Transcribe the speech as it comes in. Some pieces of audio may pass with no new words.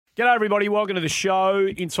G'day, everybody. Welcome to the show,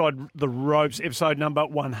 Inside the Ropes, episode number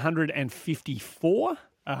 154.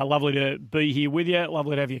 Lovely to be here with you.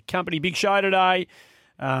 Lovely to have your company. Big show today.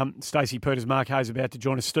 Stacey Peters, Mark Hayes about to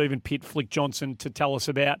join us. Stephen Pitt, Flick Johnson to tell us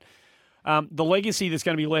about the legacy that's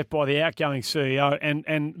going to be left by the outgoing CEO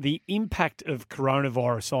and the impact of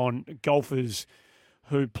coronavirus on golfers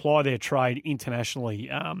who ply their trade internationally.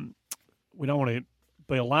 We don't want to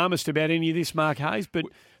be alarmist about any of this, Mark Hayes, but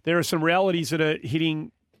there are some realities that are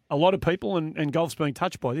hitting a lot of people, and golf's being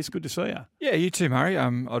touched by this. Good to see you. Yeah, you too, Murray.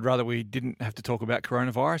 I'd rather we didn't have to talk about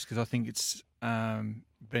coronavirus because I think it's been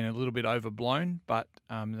a little bit overblown, but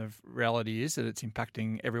the reality is that it's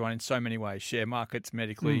impacting everyone in so many ways, share markets,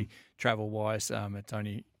 medically, travel-wise. It's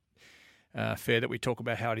only fair that we talk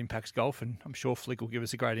about how it impacts golf, and I'm sure Flick will give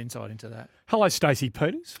us a great insight into that. Hello, Stacey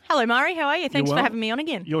Peters. Hello, Murray. How are you? Thanks You for well? having me on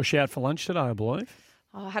again. You're shout for lunch today, I believe.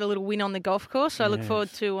 I had a little win on the golf course, so I look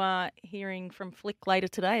forward to hearing from Flick later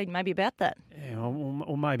today, maybe about that. Yeah,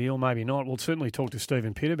 or maybe not. We'll certainly talk to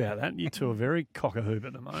Stephen Pitt about that. You two are very cock-a-hoop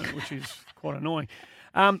at the moment, which is quite annoying.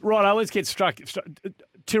 Righto, let's get struck.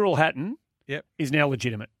 Tyrrell Hatton is now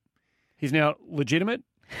legitimate. He's now legitimate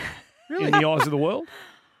in the eyes of the world.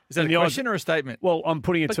 Is that a question or a statement? Well, I'm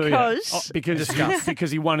putting it to you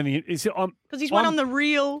because he won in the because he's won on the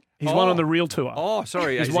real. He's won on the real tour. Oh,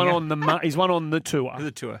 sorry, he's won on the tour.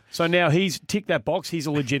 The tour. So now he's ticked that box. He's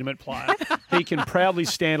a legitimate player. He can proudly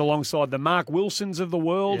stand alongside the Mark Wilsons of the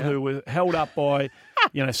world, who were held up by,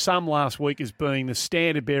 some last week as being the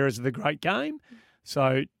standard bearers of the great game.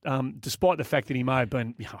 So, despite the fact that he may have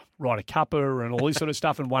been Ryder Cupper and all this sort of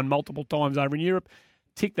stuff and won multiple times over in Europe,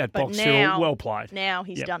 tick that box, Cyril. Well played. Now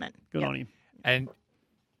he's done it. Good on him. And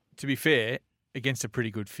to be fair, against a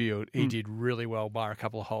pretty good field, he did really well by a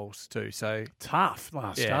couple of holes too. So tough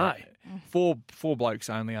last day. Four blokes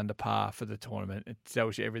only under par for the tournament. It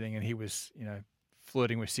tells you everything. And he was,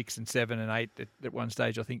 flirting with 6 and 7 and 8 at one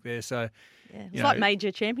stage, I think there. So it was like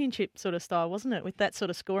major championship sort of style, wasn't it? With that sort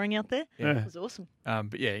of scoring out there. Yeah. It was awesome.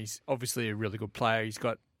 But yeah, he's obviously a really good player. He's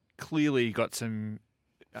clearly got some.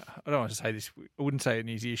 I don't want to say this. I wouldn't say it in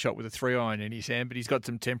his earshot with a 3-iron in his hand, but he's got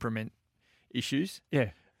some temperament issues.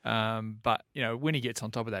 Yeah. But when he gets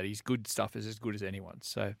on top of that, his good stuff is as good as anyone's.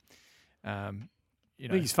 So,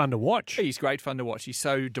 he's fun to watch. He's great fun to watch. He's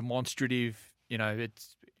so demonstrative.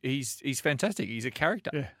 He's fantastic. He's a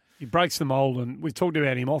character. Yeah. He breaks the mould, and we've talked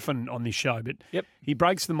about him often on this show. But he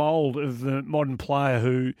breaks the mould of the modern player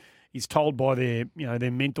who is told by their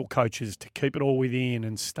mental coaches to keep it all within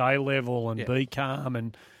and stay level and be calm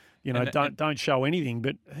and don't show anything.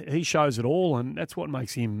 But he shows it all, and that's what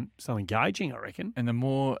makes him so engaging, I reckon. And the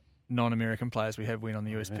more non-American players we have win on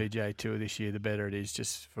the USPGA Tour this year, the better it is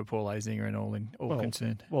just for Paul Azinger and all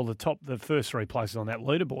concerned. Well, the first 3 places on that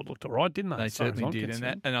leaderboard looked all right, didn't they? They certainly did,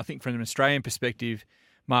 and I think from an Australian perspective,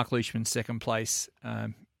 Mark Leishman's second place.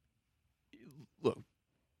 Look,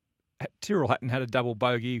 Tyrrell Hatton had a double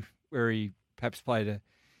bogey where he perhaps played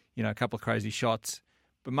a couple of crazy shots,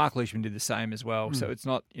 but Mark Leishman did the same as well. So it's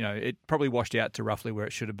not, it probably washed out to roughly where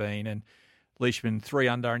it should have been. And Leishman 3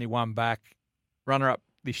 under, only 1 back, runner up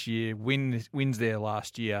this year, wins there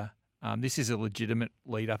last year. This is a legitimate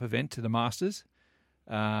lead up event to the Masters.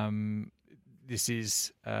 This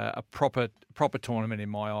is a proper tournament in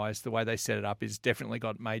my eyes. The way they set it up is definitely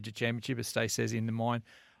got major championship, as Stacey says, in the mind.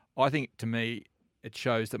 I think, to me, it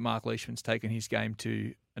shows that Mark Leishman's taken his game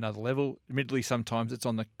to another level. Admittedly, sometimes it's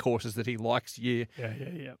on the courses that he likes as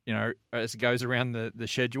it goes around the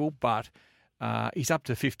schedule, but he's up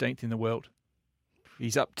to 15th in the world.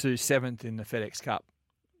 He's up to 7th in the FedEx Cup.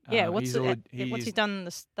 What's he done at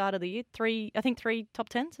the start of the year? 3 top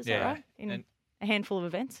 10s, is that right? In a handful of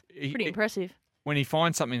events. Pretty impressive. When he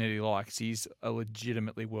finds something that he likes, he's a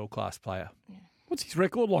legitimately world-class player. Yeah. What's his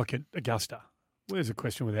record like at Augusta? Well, there's a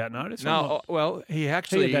question without notice. He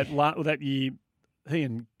actually... that year, he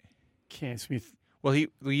and Cam Smith... Well, the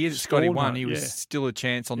year that Scotty won, he was still a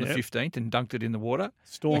chance on the 15th and dunked it in the water.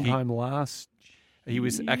 Stormed home last. He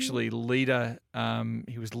was actually leader.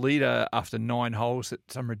 He was leader after 9 holes at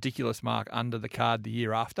some ridiculous mark under the card the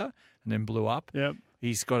year after, and then blew up. Yep.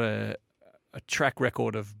 He's got a track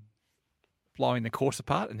record of blowing the course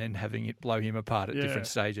apart and then having it blow him apart at different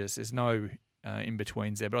stages. There's no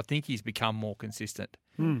in-betweens there, but I think he's become more consistent.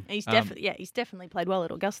 He's definitely played well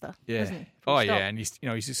at Augusta, hasn't he?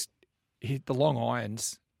 And the long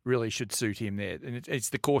irons really should suit him there. And it's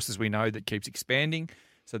the courses we know that keeps expanding,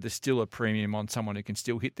 so there's still a premium on someone who can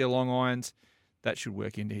still hit their long irons. That should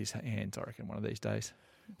work into his hands, I reckon, one of these days.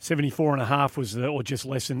 74.5 was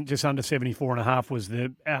just under 74.5 was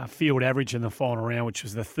the field average in the final round, which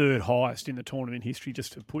was the 3rd highest in the tournament history,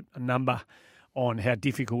 just to put a number on how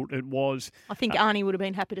difficult it was. I think Arnie would have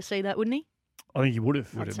been happy to see that, wouldn't he? I think he would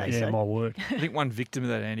have. Yeah, my word. I think one victim of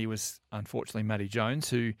that, Andy, was unfortunately Matty Jones,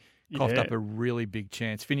 who coughed up a really big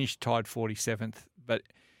chance. Finished tied 47th, but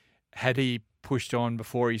had he pushed on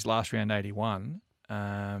before his last round 81,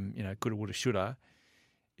 coulda, woulda, shoulda,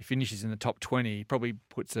 he finishes in the top 20, he probably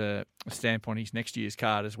puts a stamp on his next year's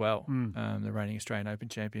card as well, the reigning Australian Open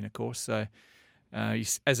champion, of course. So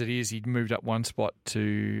as it is, he'd moved up one spot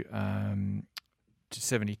to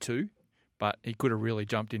 72. But he could have really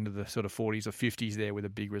jumped into the sort of 40s or 50s there with a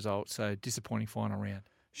big result. So disappointing final round.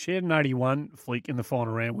 Shared an 81 flick in the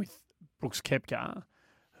final round with Brooks Koepka,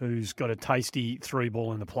 who's got a tasty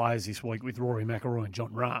 3-ball in the players this week with Rory McIlroy and Jon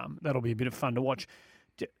Rahm. That'll be a bit of fun to watch.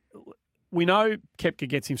 We know Koepka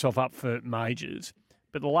gets himself up for majors,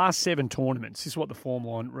 but the last 7 tournaments, this is what the form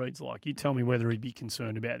line reads like. You tell me whether he'd be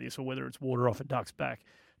concerned about this or whether it's water off a duck's back.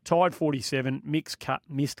 Tied 47, missed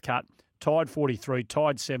cut, tied 43,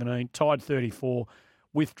 tied 17, tied 34,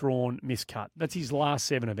 withdrawn, miscut. That's his last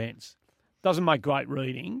 7 events. Doesn't make great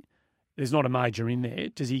reading. There's not a major in there.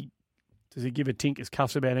 Does he give a tinker's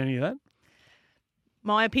cuffs about any of that?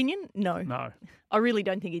 My opinion? No. No. I really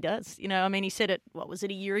don't think he does. He said it,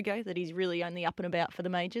 a year ago, that he's really only up and about for the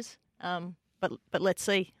majors. But let's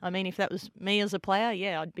see. If that was me as a player,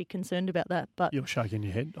 yeah, I'd be concerned about that. But you're shaking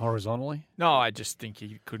your head horizontally? No, I just think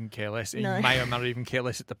he couldn't care less. He may or may not even care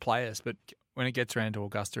less at the players. But when it gets around to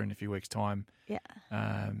Augusta in a few weeks' time,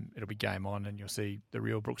 it'll be game on and you'll see the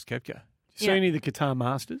real Brooks Koepka. See any of the Qatar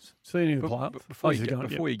Masters? See any of the playoffs? Before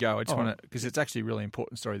you go, I just want to, because it's actually a really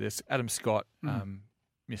important story. There's Adam Scott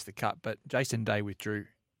missed the cut, but Jason Day withdrew.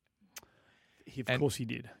 Of course he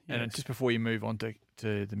did. Yes. And just before you move on to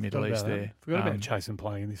the Middle East there. Forgot about Jason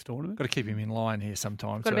playing in this tournament. Got to keep him in line here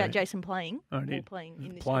sometimes. Forgot about Jason playing. Oh, he did.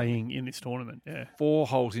 Playing in this tournament, yeah. 4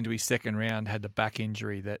 holes into his second round, had the back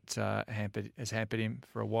injury that has hampered him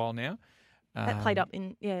for a while now. That played up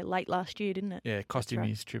in late last year, didn't it? Yeah, cost him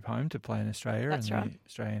his trip home to play in Australia the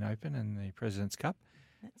Australian Open and the President's Cup.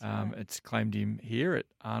 It's claimed him here at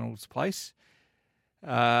Arnold's Place.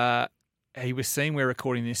 He was seen, we're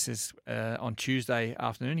recording this as on Tuesday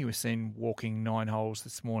afternoon, he was seen walking 9 holes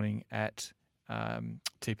this morning at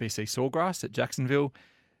TPC Sawgrass at Jacksonville.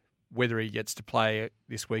 Whether he gets to play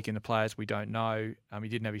this week in the Players, we don't know. He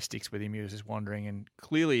didn't have his sticks with him. He was just wandering and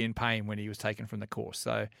clearly in pain when he was taken from the course.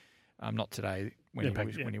 So not today when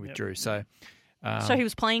he withdrew. So he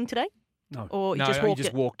was playing today? No. Or he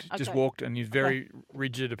just walked? Just walked, and he's very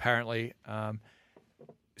rigid apparently.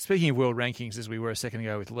 Speaking of world rankings, as we were a second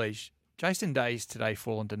ago with Leash, Jason Day's today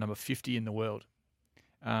fallen to number 50 in the world.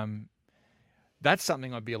 That's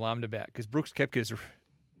something I'd be alarmed about because Brooks Koepka's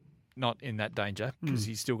not in that danger because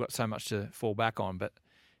he's still got so much to fall back on. But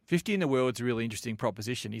 50 in the world is a really interesting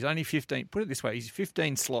proposition. He's only 15, put it this way, he's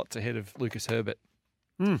 15 slots ahead of Lucas Herbert.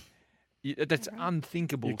 That's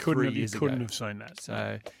unthinkable. You couldn't have seen that.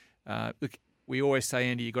 So, look, we always say,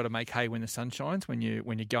 Andy, you've got to make hay when the sun shines, when you're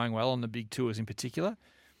going well on the big tours in particular.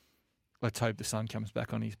 Let's hope the sun comes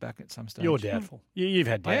back on his back at some stage. You're doubtful. You've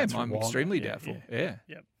had doubts. I'm extremely doubtful. Yeah.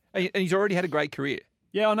 Yep. And he's already had a great career.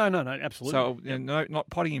 Yeah, no, absolutely. So,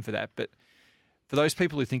 not potting him for that. But for those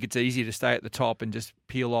people who think it's easy to stay at the top and just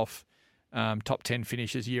peel off top 10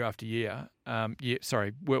 finishes year after year,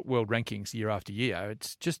 world rankings year after year,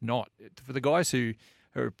 it's just not. For the guys who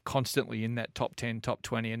are constantly in that top 10, top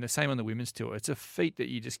 20, and the same on the women's tour, it's a feat that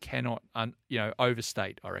you just cannot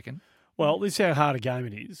overstate, I reckon. Well, this is how hard a game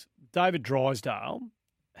it is. David Drysdale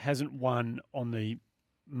hasn't won on the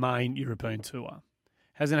main European tour.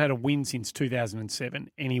 Hasn't had a win since 2007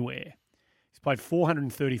 anywhere. He's played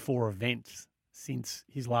 434 events since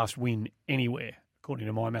his last win anywhere, according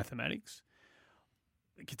to my mathematics.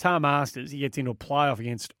 The Qatar Masters, he gets into a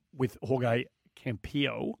playoff with Jorge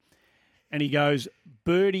Campillo, and he goes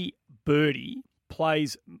birdie,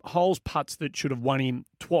 plays holes putts that should have won him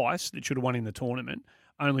twice, that should have won him the tournament,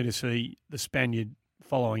 only to see the Spaniard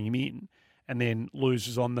following him in, and then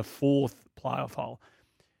loses on the 4th playoff hole.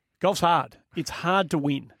 Golf's hard. It's hard to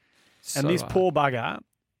win. And this poor bugger,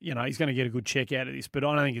 he's going to get a good check out of this, but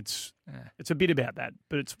I don't think it's a bit about that.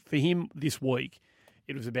 But it's for him this week,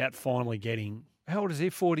 it was about finally getting... How old is he?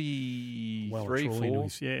 43, 4?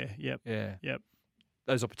 Yeah.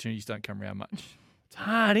 Those opportunities don't come around much. It's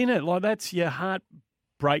hard, isn't it? Like, that's your heart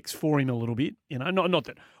breaks for him a little bit. Not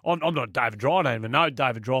that I'm not David Dry. I don't even know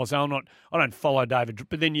David Dry, so I don't follow David.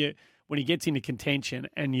 But then when he gets into contention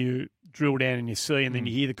and you drill down and you see, and then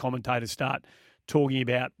you hear the commentators start talking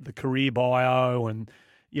about the career bio and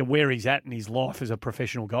where he's at in his life as a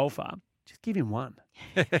professional golfer, just give him one.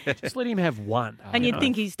 Just let him have one. And you'd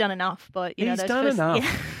think he's done enough, but he's done enough.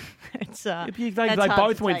 Yeah. It's They that's hard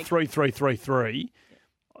both to went take. 3-3-3-3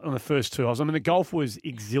 on the first two holes. I mean, the golf was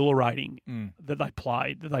exhilarating that they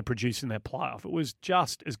played, that they produced in that playoff. It was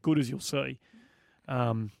just as good as you'll see.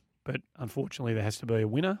 But unfortunately, there has to be a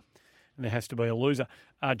winner and there has to be a loser.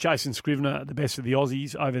 Jason Scrivener, the best of the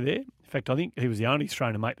Aussies over there. In fact, I think he was the only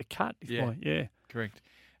Australian to make the cut. Yeah. Correct.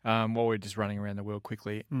 While we're just running around the world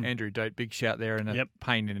quickly, Andrew Dote, big shout there, and a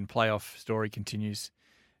pain in playoff story continues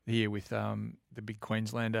here with the big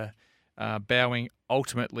Queenslander bowing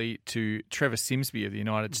ultimately to Trevor Simsby of the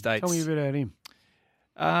United States. Tell me a bit about him.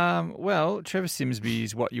 Well, Trevor Simsby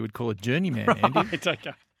is what you would call a journeyman, Andy. It's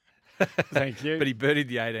okay. Thank you. But he birdied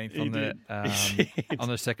the 18th He on did. on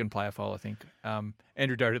the second playoff hole, I think.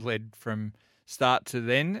 Andrew Dote had led from start to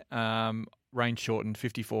then. Rain shortened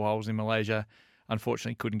 54 holes in Malaysia.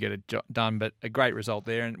 Unfortunately, couldn't get it done, but a great result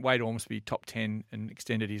there. And Wade Ormsby top 10 and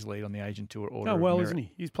extended his lead on the Asian Tour order. Oh, well, isn't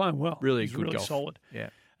he? He's playing well. He's good really golf. solid. Yeah.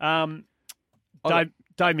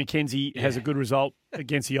 Dave McKenzie has a good result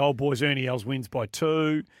against the old boys. Ernie Els wins by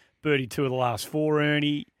 2. Birdie 2 of the last 4,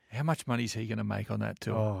 Ernie. How much money is he going to make on that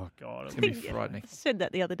tour? Oh, God. It's going to be frightening. I said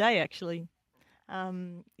that the other day, actually.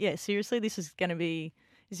 Seriously, this is going to be.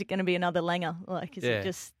 Is it going to be another langer? Like, is it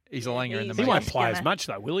just? He's a langer in the He majors. won't play as much,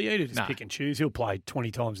 though, will he? He'll just pick and choose. He'll play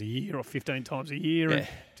 20 times a year or 15 times a year and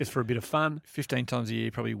just for a bit of fun. 15 times a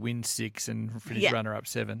year, probably win 6 and finish runner-up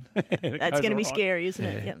 7. That's going to be scary, isn't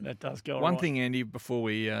it? Yeah, that does go One thing, Andy, before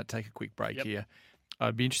we take a quick break here,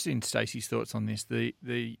 I'd be interested in Stacey's thoughts on this.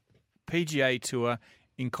 The PGA Tour,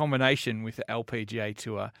 in combination with the LPGA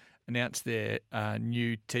Tour, announced their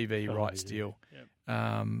new TV rights deal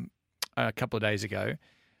a couple of days ago.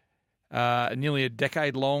 Nearly a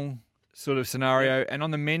decade-long sort of scenario. And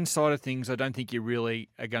on the men's side of things, I don't think you really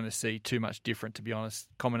are going to see too much different, to be honest.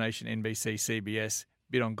 Combination NBC, CBS,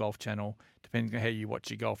 bit on Golf Channel, depending on how you watch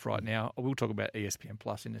your golf right now. I will talk about ESPN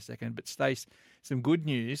Plus in a second. But, Stace, some good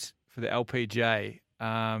news for the LPGA.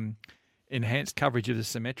 Enhanced coverage of the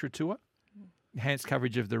Symetra Tour. Enhanced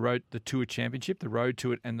coverage of the Tour Championship, the Road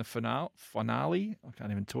to it, and the finale. I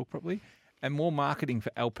can't even talk properly. And more marketing for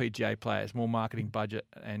LPGA players, more marketing budget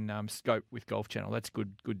and scope with Golf Channel. That's a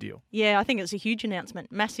good deal. Yeah, I think it's a huge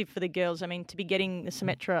announcement. Massive for the girls. I mean, to be getting the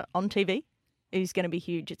Symetra on TV is going to be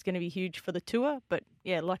huge. It's going to be huge for the tour. But,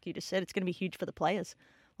 yeah, like you just said, it's going to be huge for the players.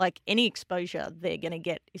 Like, any exposure they're going to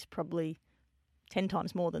get is probably 10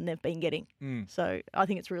 times more than they've been getting. So I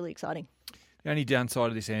think it's really exciting. The only downside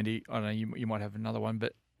of this, Andy, I don't know, you might have another one,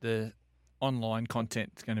 but the online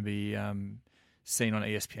content is going to be seen on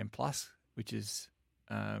ESPN Plus, which is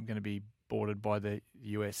going to be bordered by the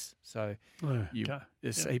US. So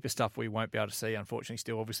there's a heap of stuff we won't be able to see, unfortunately,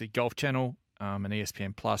 still. Obviously, Golf Channel and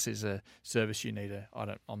ESPN Plus is a service you need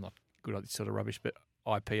I'm not good at this sort of rubbish, but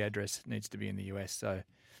IP address needs to be in the US. So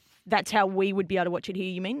that's how we would be able to watch it here,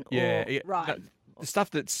 you mean? Yeah. Right. No, the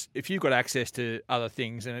stuff that's, if you've got access to other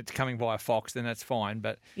things and it's coming via Fox, then that's fine.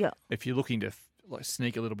 But if you're looking to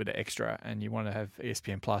sneak a little bit of extra and you want to have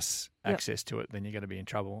ESPN Plus access to it, then you're going to be in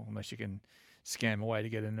trouble unless you can scam away to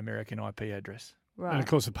get an American IP address. Right. And, of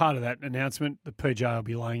course, a part of that announcement, the PGA will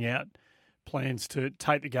be laying out plans to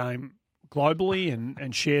take the game globally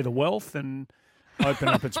and share the wealth and open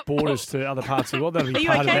up its borders to other parts of the world. That'll be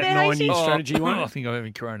part of that 9-year strategy, won't it? I think I'm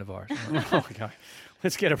having coronavirus. Okay.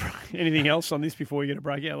 Let's get anything else on this before we get a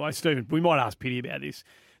break out of the way. Stephen, we might ask Pitty about this,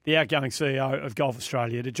 the outgoing CEO of Golf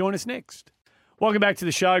Australia, to join us next. Welcome back to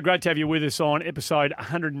the show. Great to have you with us on episode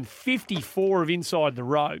 154 of Inside the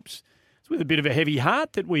Ropes. It's with a bit of a heavy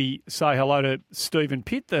heart that we say hello to Stephen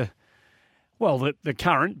Pitt, the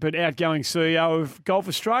current but outgoing CEO of Golf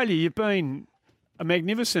Australia. You've been a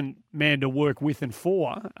magnificent man to work with and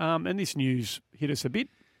for, and this news hit us a bit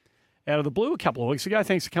out of the blue a couple of weeks ago.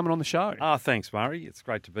 Thanks for coming on the show. Thanks, Murray. It's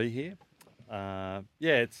great to be here.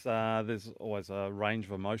 There's always a range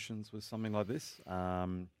of emotions with something like this.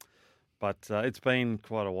 But it's been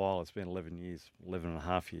quite a while. It's been 11 and a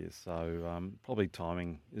half years. So probably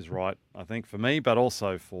timing is right, I think, for me, but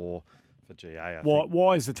also for GA.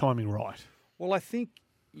 Why is the timing right? Well, I think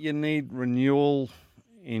you need renewal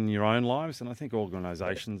in your own lives, and I think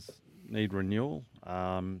organisations need renewal.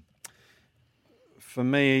 For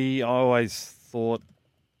me, I always thought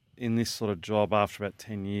in this sort of job, after about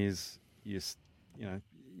 10 years, you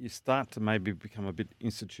start to maybe become a bit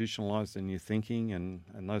institutionalised in your thinking and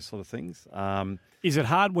those sort of things. Is it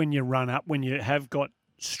hard when you run up, when you have got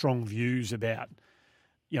strong views about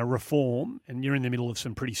reform, and you're in the middle of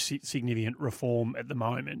some pretty significant reform at the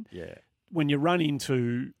moment? Yeah. When you run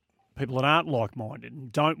into people that aren't like-minded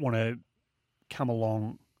and don't want to come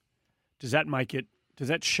along, does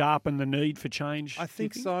that sharpen the need for change? I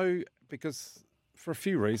think so, because for a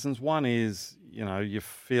few reasons. One is, you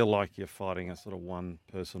feel like you're fighting a sort of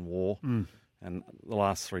one-person war, and the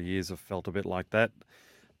last 3 years have felt a bit like that.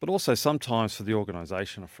 But also sometimes for the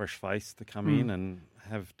organisation, a fresh face to come in and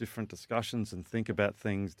have different discussions and think about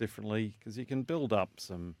things differently, because you can build up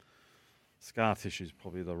some scar tissue is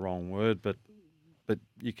probably the wrong word, but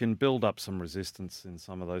you can build up some resistance in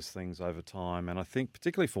some of those things over time. And I think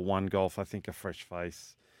particularly for One Golf, I think a fresh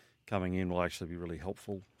face coming in will actually be really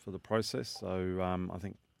helpful for the process. So I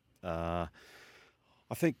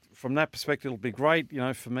think from that perspective, it'll be great.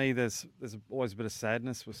 For me, there's always a bit of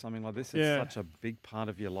sadness with something like this. It's such a big part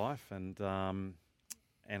of your life, and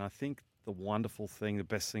I think the wonderful thing, the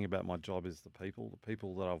best thing about my job is the people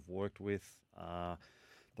that I've worked with,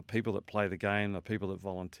 the people that play the game, the people that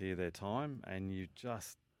volunteer their time, and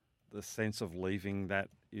the sense of leaving that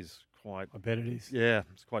is quite. I bet it is. Yeah,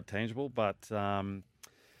 it's quite tangible, but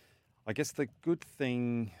I guess the good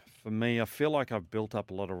thing for me, I feel like I've built up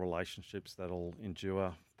a lot of relationships that'll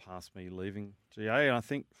endure past me leaving GA. And I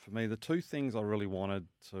think for me, the two things I really wanted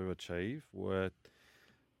to achieve were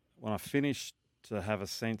when I finished to have a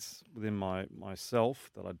sense within myself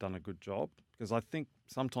that I'd done a good job. Because I think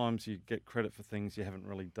sometimes you get credit for things you haven't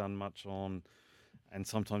really done much on, and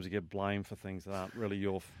sometimes you get blamed for things that aren't really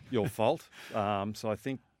your fault. So I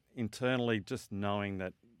think internally, just knowing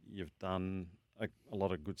that you've done a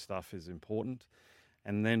lot of good stuff is important.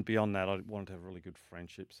 And then beyond that, I wanted to have really good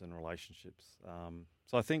friendships and relationships.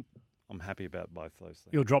 So I think I'm happy about both those things.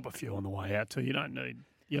 You'll drop a few on the way out too. You don't need.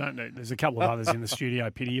 There's a couple of others in the studio,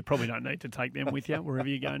 Pity. You probably don't need to take them with you wherever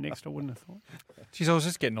you go next. I wouldn't have thought. Geez, I was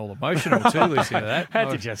just getting all emotional too, listening to that. Had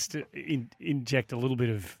to just inject a little bit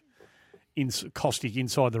of caustic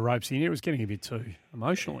inside the ropes in here. It was getting a bit too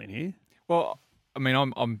emotional in here. Well, I mean,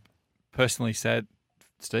 I'm personally sad,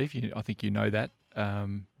 Steve. I think you know that.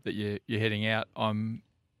 That you're heading out.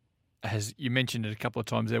 As you mentioned it a couple of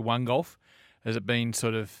times there, One Golf, has it been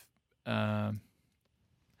sort of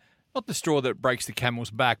not the straw that breaks the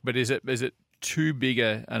camel's back, but is it too big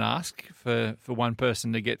an ask for one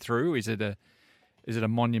person to get through? Is it a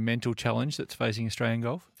monumental challenge that's facing Australian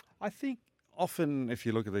golf? I think often, if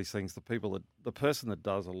you look at these things, the person that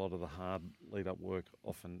does a lot of the hard lead-up work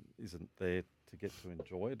often isn't there to get to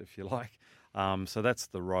enjoy it, if you like. So that's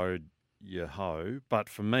the road you hoe. But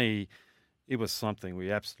for me, it was something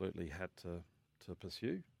we absolutely had to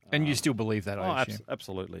pursue. And you still believe that, I assume?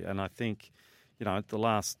 Absolutely. And I think, the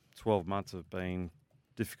last 12 months have been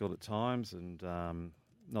difficult at times, and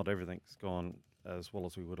not everything's gone as well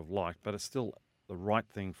as we would have liked, but it's still the right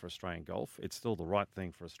thing for Australian golf. It's still the right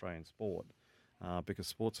thing for Australian sport, because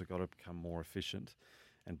sports have got to become more efficient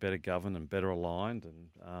and better governed and better aligned.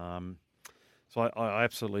 And so I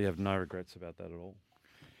absolutely have no regrets about that at all.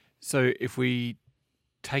 So if we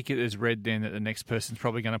take it as read then that the next person's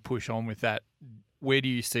probably going to push on with that, where do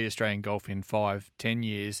you see Australian golf in 5-10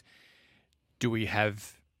 years? Do we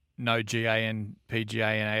have no GA and PGA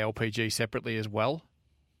and ALPG separately as well?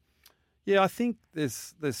 Yeah, I think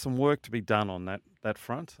there's some work to be done on that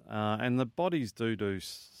front, and the bodies do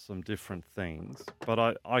some different things, but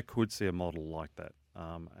I could see a model like that,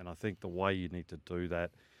 and I think the way you need to do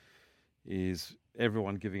that is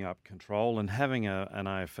everyone giving up control and having an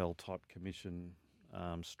AFL-type commission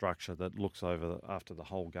structure that looks after the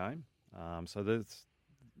whole game. So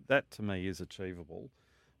that, to me, is achievable.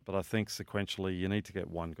 But I think sequentially you need to get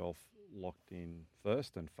One Golf locked in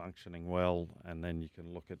first and functioning well, and then you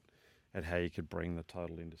can look at how you could bring the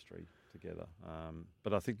total industry together.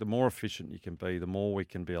 But I think the more efficient you can be, the more we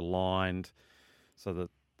can be aligned so that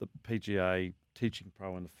the PGA teaching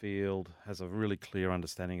pro in the field has a really clear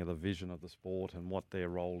understanding of the vision of the sport and what their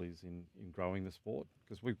role is in growing the sport.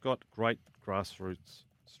 Because we've got great grassroots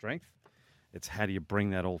strength. It's how do you bring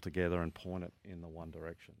that all together and point it in the one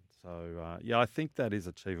direction. So, I think that is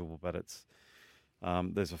achievable, but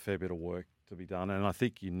there's a fair bit of work to be done. And I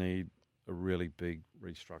think you need a really big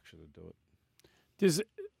restructure to do it.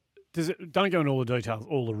 Does it? Don't go into all the details,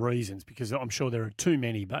 all the reasons, because I'm sure there are too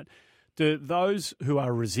many, but do those who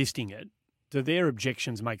are resisting it, do their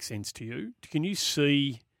objections make sense to you? Can you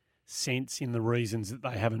see sense in the reasons that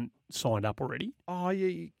they haven't signed up already? Oh,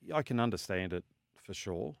 yeah, I can understand it for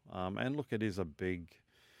sure. And look, it's a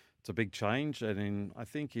big change. And I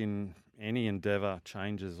think in any endeavour,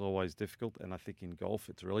 change is always difficult. And I think in golf,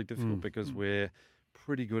 it's really difficult because we're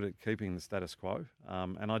pretty good at keeping the status quo.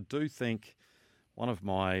 And I do think one of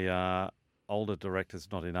my older directors,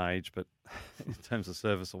 not in age, but in terms of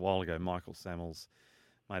service a while ago, Michael Samuels,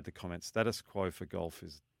 made the comment, status quo for golf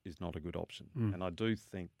is not a good option. And I do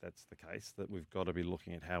think that's the case, that we've got to be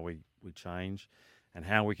looking at how we change and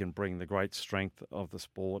how we can bring the great strength of the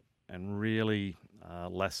sport and really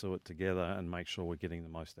lasso it together and make sure we're getting the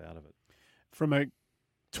most out of it. From a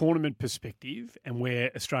tournament perspective and where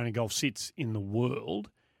Australian golf sits in the world,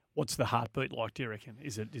 what's the heartbeat like, do you reckon?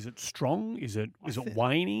 Is it strong? Is it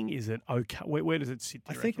waning? Is it okay? Where does it sit,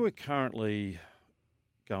 do you I think reckon? we're currently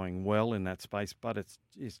going well in that space, but it's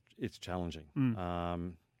challenging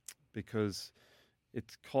because it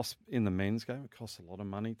costs, in the men's game, it costs a lot of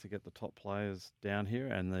money to get the top players down here,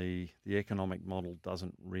 and the economic model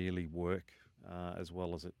doesn't really work as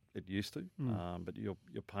well as it used to. But you're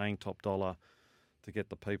paying top dollar to get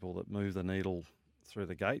the people that move the needle through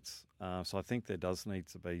the gates. So I think there does need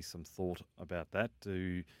to be some thought about that.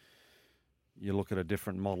 Do you look at a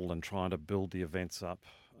different model and trying to build the events up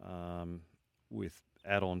with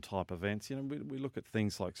add-on type events? You know, we look at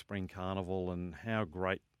things like Spring Carnival and how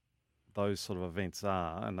great those sort of events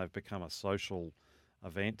are, and they've become a social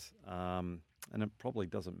event. And it probably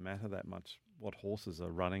doesn't matter that much what horses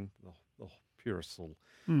are running. The purists will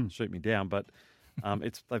shoot me down, but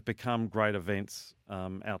they've become great events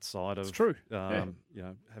outside of It's true. You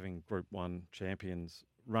know, having Group 1 champions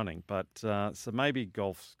running. But so maybe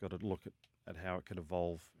golf's got to look at how it could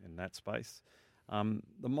evolve in that space.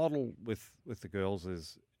 The model with the girls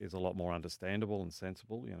is a lot more understandable and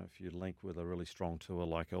sensible. You know, if you link with a really strong tour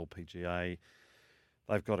like LPGA,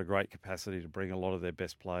 they've got a great capacity to bring a lot of their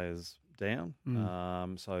best players down.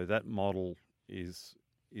 So that model is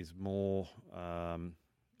more,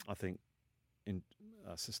 I think,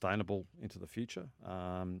 sustainable into the future.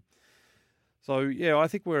 So yeah, I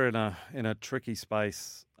think we're in a tricky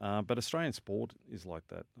space, but Australian sport is like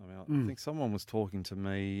that. I mean, I think someone was talking to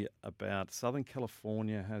me about Southern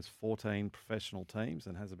California has 14 professional teams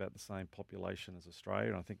and has about the same population as Australia,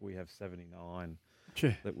 and I think we have 79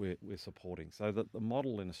 that we're supporting. So the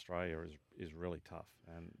model in Australia is really tough,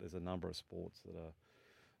 and there's a number of sports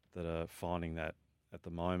that are finding that at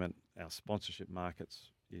the moment. Our sponsorship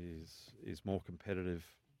markets is more competitive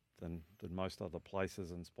than most other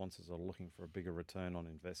places, and sponsors are looking for a bigger return on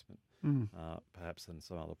investment, perhaps than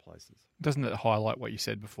some other places. Doesn't it highlight what you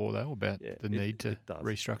said before, though, about the need to does.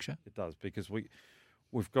 restructure? It does, because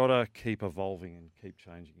we've got to keep evolving and keep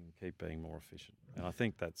changing and keep being more efficient. And I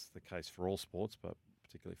think that's the case for all sports, but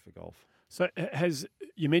particularly for golf. So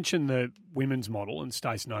you mentioned the women's model, and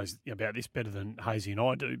Stace knows about this better than Hazy and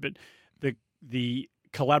I do, but the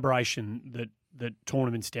collaboration that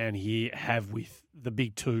tournaments down here have with the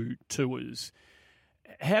big two tours,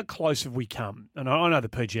 how close have we come? And I know the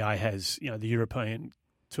PGA has, the European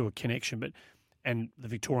Tour connection, and the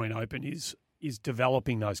Victorian Open is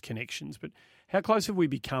developing those connections. But how close have we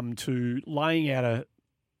become to laying out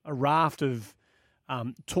a raft of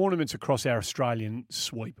tournaments across our Australian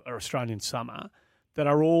sweep or Australian summer that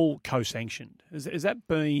are all co-sanctioned? Has that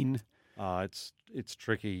been? It's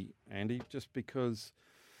tricky, Andy, just because.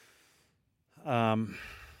 I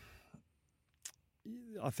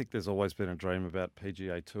think there's always been a dream about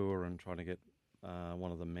PGA Tour and trying to get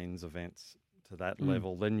one of the men's events to that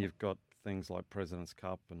level. Then you've got things like President's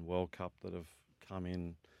Cup and World Cup that have come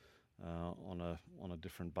in on a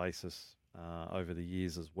different basis over the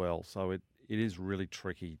years as well. So it is really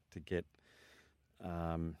tricky to get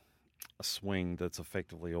a swing that's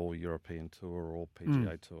effectively all European Tour or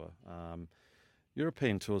PGA Tour.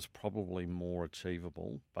 European Tour is probably more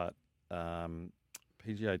achievable, but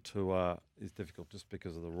PGA Tour is difficult just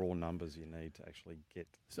because of the raw numbers you need to actually get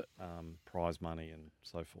prize money and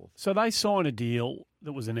so forth. So they signed a deal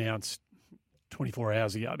that was announced 24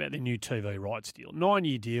 hours ago about their new TV rights deal.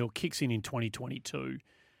 9-year deal, kicks in 2022.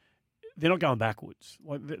 They're not going backwards.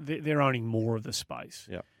 Like they're owning more of the space.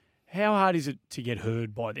 Yep. How hard is it to get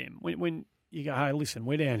heard by them when you go, hey, listen,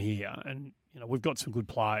 we're down here and we've got some good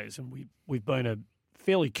players and we've been a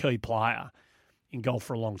fairly key player in golf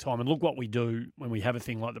for a long time, and look what we do when we have a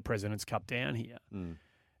thing like the President's Cup down here.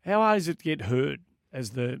 How hard is it to get heard as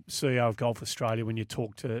the CEO of Golf Australia when you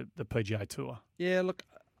talk to the PGA Tour? Yeah, look,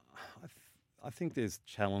 I think there's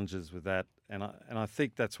challenges with that, and I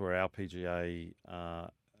think that's where our PGA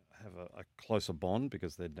have a closer bond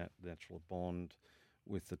because they're natural bond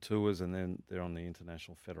with the tours, and then they're on the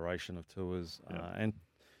International Federation of Tours. And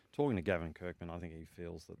talking to Gavin Kirkman, I think he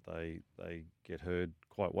feels that they get heard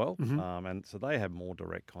quite well, and so they have more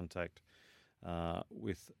direct contact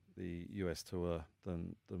with the US Tour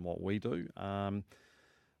than what we do. I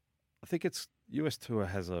think US Tour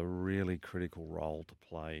has a really critical role to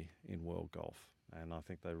play in world golf, and I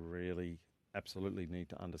think they really absolutely need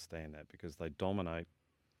to understand that because they dominate,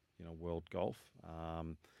 world golf.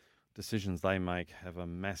 Decisions they make have a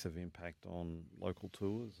massive impact on local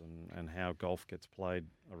tours and how golf gets played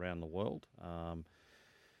around the world.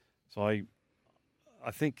 So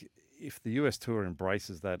I think if the US Tour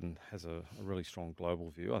embraces that and has a really strong global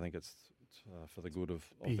view, I think it's for the good of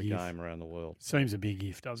the game around the world. Seems a big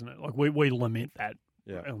if, doesn't it? Like we lament that.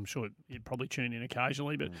 Yeah. I'm sure you'd probably tune in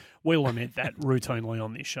occasionally, but we lament that routinely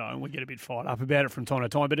on this show, and we get a bit fired up about it from time to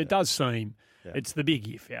time. But it does seem it's the big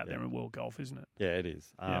if out there in world golf, isn't it? Yeah, it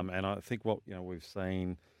is. And I think what we've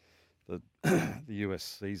seen the US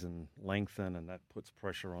season lengthen, and that puts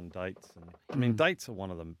pressure on dates. And I mean, dates are one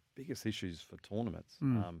of the biggest issues for tournaments.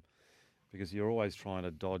 Because you're always trying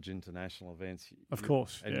to dodge international events. Of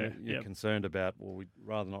course. And you're concerned about, well, we'd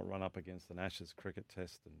rather not run up against the Ashes cricket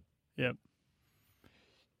test. Yep.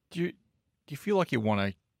 Do you feel like you want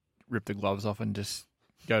to rip the gloves off and just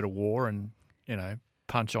go to war and,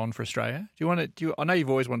 punch on for Australia? I know you've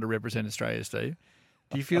always wanted to represent Australia, Steve.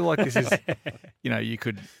 Do you feel like this is, you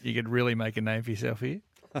could really make a name for yourself here?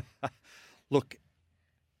 Look,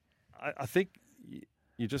 I think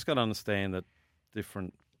you just got to understand that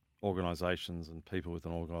different organisations and people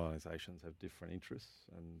within organisations have different interests,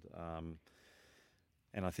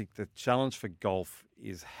 and I think the challenge for golf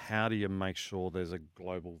is how do you make sure there's a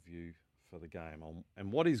global view for the game,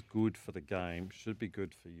 and what is good for the game should be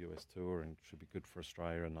good for US Tour and should be good for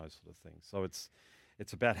Australia and those sort of things. So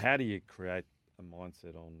it's about how do you create a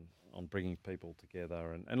mindset on bringing people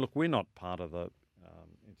together, and look, we're not part of the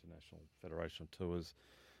International Federation of Tours,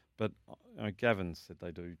 but Gavin said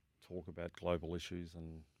they do talk about global issues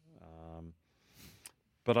and.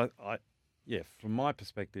 But from my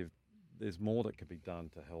perspective, there's more that can be done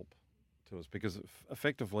to help tours, because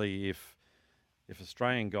effectively, if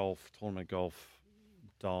Australian golf, tournament golf,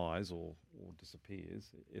 dies or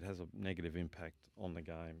disappears, it has a negative impact on the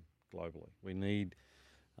game globally. We need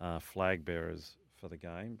flag bearers for the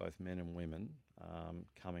game, both men and women,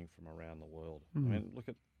 coming from around the world. I mean, look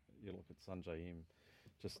at Sanjay Im,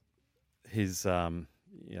 just his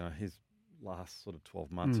last sort of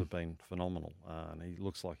 12 months have been phenomenal, and he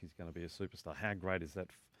looks like he's going to be a superstar. How great is that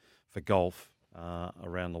for golf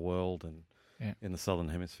around the world and in the Southern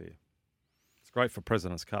Hemisphere? It's great for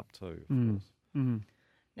President's Cup too, of course.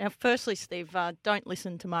 Now, firstly, Steve, don't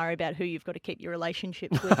listen to Murray about who you've got to keep your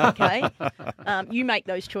relationships with, okay? You make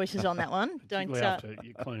those choices on that one. Don't. After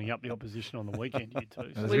you're cleaning up the opposition on the weekend, you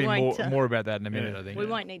too. So there's going to be more about that in a minute, I think. We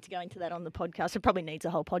won't need to go into that on the podcast. It probably needs a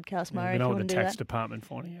whole podcast, Murray, if you want want to the do tax that. department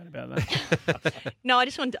finding out about that. No, I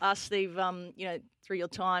just wanted to ask Steve, through your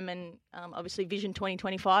time, and obviously Vision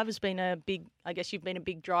 2025 has been you've been a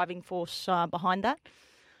big driving force behind that.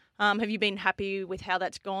 Have you been happy with how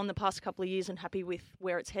that's gone the past couple of years and happy with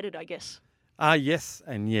where it's headed, I guess? Yes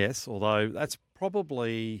and yes, although that's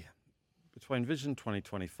probably between Vision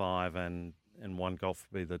 2025 and One Golf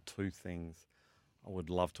would be the two things I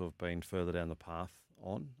would love to have been further down the path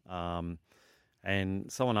on.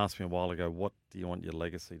 And someone asked me a while ago, what do you want your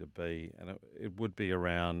legacy to be? And it would be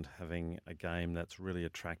around having a game that's really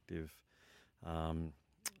attractive and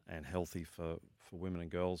healthy for women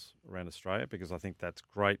and girls around Australia, because I think that's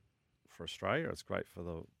great for Australia, it's great for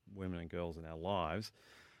the women and girls in our lives,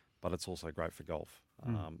 but it's also great for golf.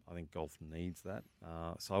 I think golf needs that.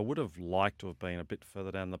 So I would have liked to have been a bit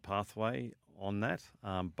further down the pathway on that,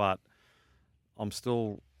 but I'm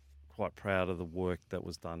still quite proud of the work that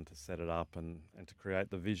was done to set it up and to create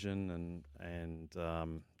the vision and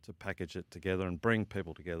to package it together and bring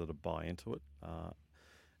people together to buy into it.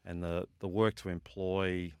 And the work to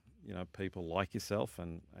employ people like yourself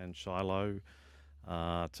and Shiloh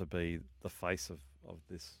to be the face of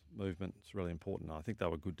this movement is really important. I think they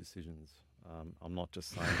were good decisions. I'm not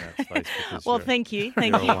just saying that, Stace, because well, thank you.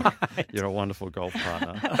 You're a wonderful golf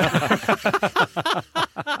partner.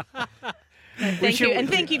 Thank you. And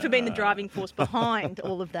thank you for being the driving force behind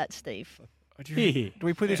all of that, Steve. Do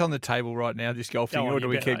we put this on the table right now, this golf thing, or do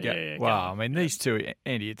we keep going? Wow, I mean, these two,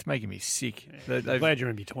 Andy, it's making me sick. I'm glad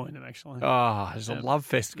you're in between them, actually. Oh, there's a love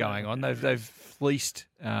fest going on. They've fleeced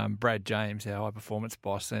Brad James, our high performance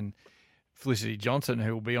boss, and Felicity Johnson,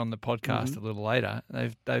 who will be on the podcast a little later.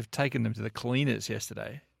 They've taken them to the cleaners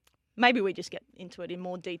yesterday. Maybe we just get into it in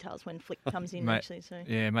more details when Flick comes in, actually. So.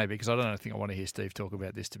 Yeah, maybe, because I don't think I want to hear Steve talk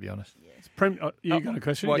about this, to be honest. You got a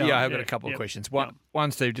question? Well, I've got a couple of questions.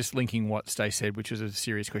 One, Steve, just linking what Stace said, which was a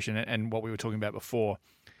serious question, and what we were talking about before.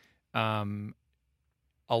 A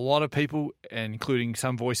lot of people, including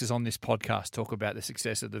some voices on this podcast, talk about the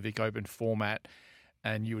success of the Vic Open format,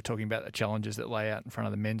 and you were talking about the challenges that lay out in front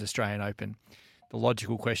of the Men's Australian Open. The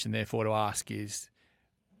logical question, therefore, to ask is,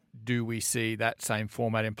 do we see that same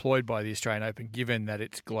format employed by the Australian Open, given that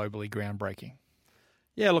it's globally groundbreaking?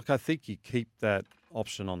 Yeah, look, I think you keep that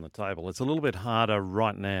option on the table. It's a little bit harder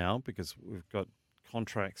right now because we've got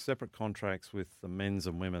separate contracts with the men's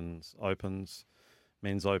and women's opens.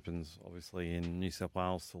 men's opens obviously in New South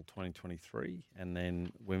Wales till 2023, and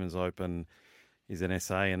then women's open is in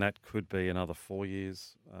SA, and that could be another 4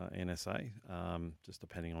 years in SA, just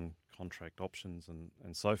depending on contract options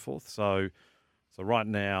and so forth. So right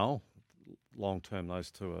now, long term,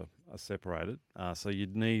 those two are separated. So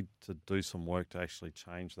you'd need to do some work to actually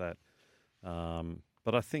change that.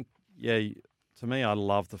 But I think, to me, I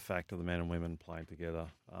love the fact of the men and women playing together.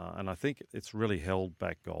 And I think it's really held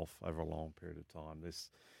back golf over a long period of time, this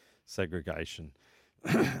segregation.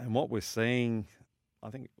 And what we're seeing, I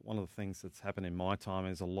think one of the things that's happened in my time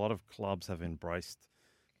is a lot of clubs have embraced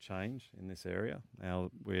change in this area. Now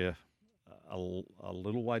we're a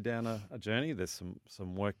little way down a journey. There's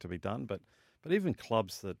some work to be done, but even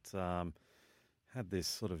clubs that had this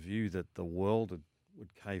sort of view that the world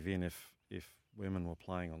would cave in if women were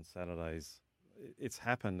playing on Saturdays, it's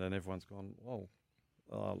happened, and everyone's gone, well,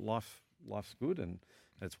 life's good and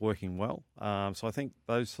it's working well. So I think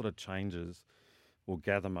those sort of changes will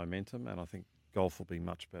gather momentum, and I think golf will be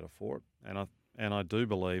much better for it. And I do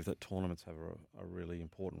believe that tournaments have a really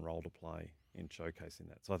important role to play in showcasing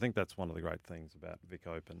that. So I think that's one of the great things about Vic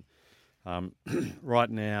Open. Right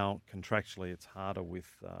now, contractually, it's harder with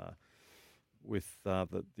the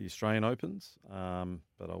Australian Opens,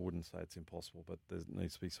 but I wouldn't say it's impossible, but there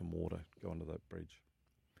needs to be some water go under that bridge.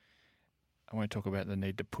 I won't talk about the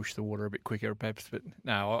need to push the water a bit quicker, perhaps, but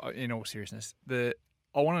no, in all seriousness, I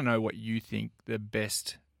want to know what you think the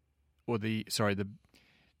best, or the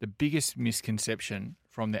biggest misconception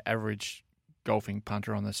from the average golfing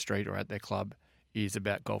punter on the street or at their club is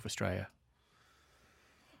about Golf Australia.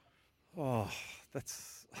 Oh,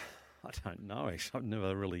 I don't know, actually. I've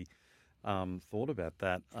never really thought about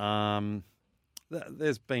that.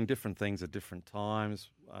 There's been different things at different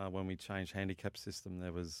times. When we changed handicap system,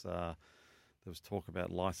 there was talk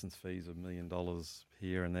about license fees of $1 million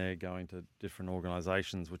here and there going to different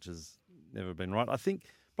organisations, which has never been right. I think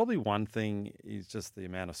probably one thing is just the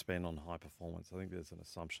amount of spend on high performance. I think there's an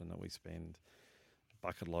assumption that we spend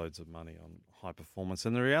bucket loads of money on high performance,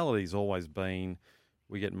 and the reality has always been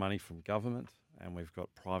we get money from government and we've got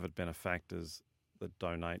private benefactors that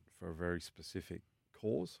donate for a very specific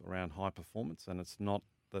cause around high performance, and it's not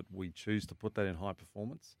that we choose to put that in high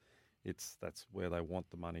performance. That's where they want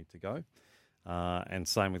the money to go. And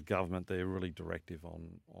same with government, they're really directive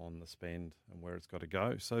on the spend and where it's got to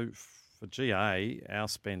go. So for GA, our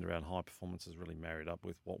spend around high performance is really married up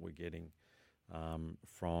with what we're getting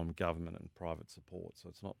from government and private support. So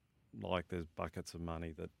it's not like there's buckets of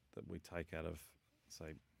money that we take out of,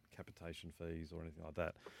 say, capitation fees or anything like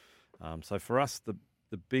that. So for us,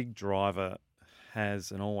 the big driver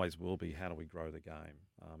has and always will be how do we grow the game.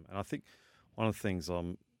 And I think one of the things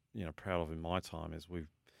I'm proud of in my time is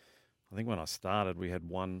I think when I started, we had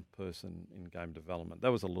one person in game development.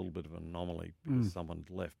 That was a little bit of an anomaly because someone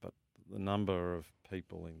had left, but the number of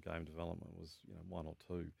people in game development was one or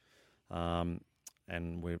two.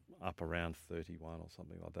 And we're up around 31 or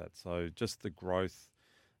something like that. So just the growth,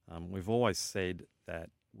 we've always said that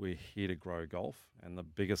we're here to grow golf, and the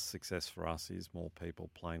biggest success for us is more people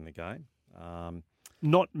playing the game.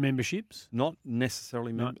 Not memberships? Not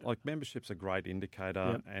necessarily. Membership's a great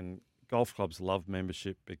indicator, and golf clubs love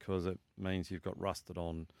membership because it means you've got rusted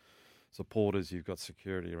on supporters, you've got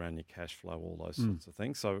security around your cash flow, all those sorts of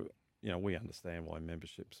things. So, we understand why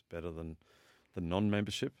membership's better than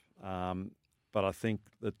non-membership. But I think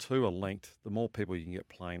the two are linked. The more people you can get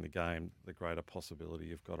playing the game, the greater possibility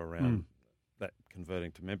you've got around that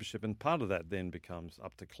converting to membership. And part of that then becomes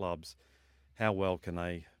up to clubs. How well can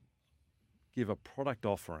they give a product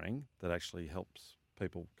offering that actually helps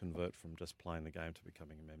people convert from just playing the game to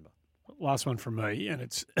becoming a member? Last one from me, and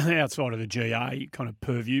it's outside of the GA kind of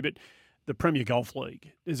purview, but the Premier Golf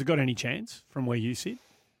League, has it got any chance from where you sit?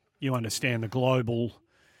 You understand the global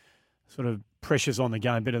sort of pressures on the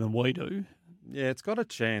game better than we do. Yeah, it's got a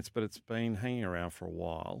chance, but it's been hanging around for a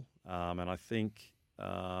while. And I think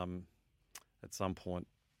at some point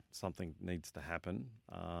something needs to happen.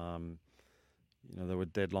 There were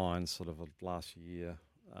deadlines sort of last year.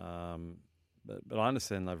 But I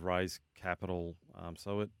understand they've raised capital,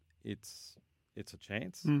 so it's a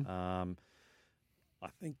chance. I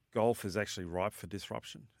think golf is actually ripe for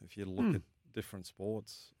disruption. If you look at different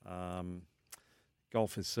sports,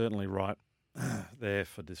 golf is certainly right there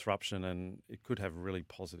for disruption, and it could have really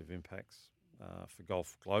positive impacts for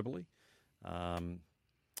golf globally.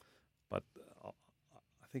 But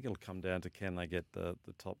I think it'll come down to can they get the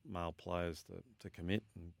top male players to commit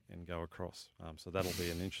and go across. So that'll be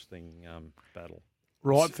an interesting battle.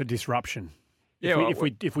 Right for disruption. Yeah,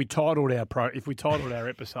 if we titled our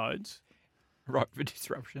episodes, Ripe for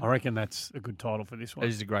disruption. I reckon that's a good title for this one. It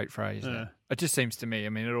is a great phrase. Yeah. It just seems to me, I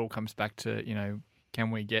mean, it all comes back to,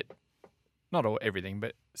 can we get, not all everything,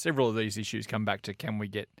 but several of these issues come back to can we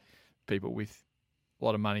get people with a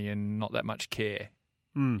lot of money and not that much care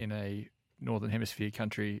in a Northern Hemisphere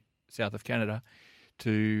country, south of Canada,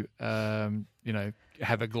 to,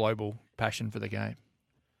 have a global passion for the game.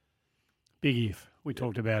 Big if. We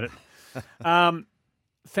talked about it.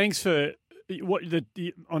 Thanks for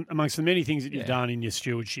amongst the many things that you've done in your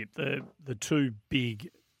stewardship, the two big,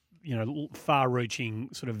 far-reaching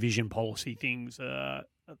sort of vision policy things,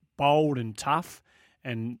 bold and tough,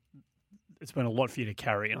 and it's been a lot for you to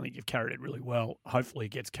carry. I think you've carried it really well. Hopefully,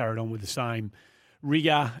 it gets carried on with the same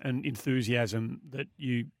rigour and enthusiasm that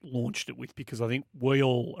you launched it with, because I think we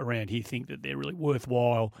all around here think that they're really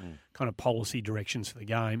worthwhile kind of policy directions for the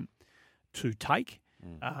game to take.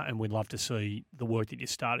 And we'd love to see the work that you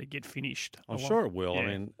started get finished. I'm sure it will. Yeah.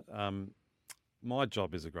 I mean, my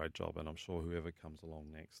job is a great job, and I'm sure whoever comes along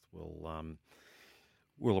next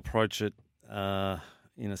will approach it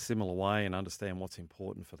in a similar way and understand what's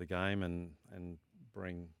important for the game and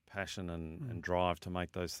bring passion and drive to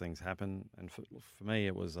make those things happen. And for me,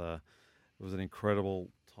 it was an incredible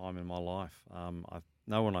time in my life. I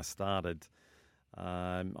know when I started,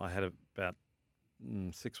 I had about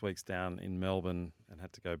 6 weeks down in Melbourne and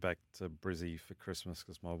had to go back to Brizzy for Christmas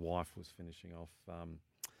because my wife was finishing off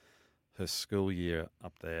her school year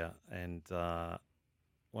up there. And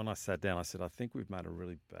when I sat down, I said, I think we've made a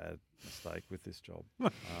really bad mistake with this job.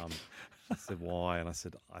 She said, why? And I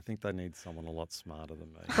said, I think they need someone a lot smarter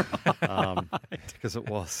than me. Because it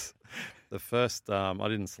was the first, I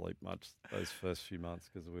didn't sleep much those first few months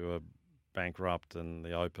because we were bankrupt and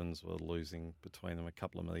the Opens were losing between them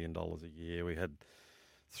 $2 million a year. We had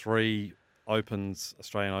 3 Opens,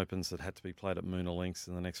 Australian Opens, that had to be played at Moona Links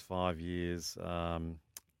in the next 5 years.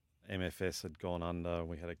 MFS had gone under.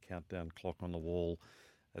 We had a countdown clock on the wall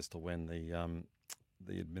as to when the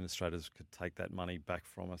administrators could take that money back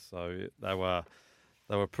from us. So they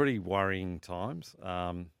were pretty worrying times.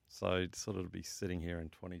 So sort of to be sitting here in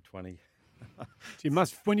 2020. You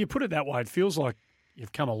must, when you put it that way, it feels like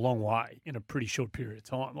you've come a long way in a pretty short period of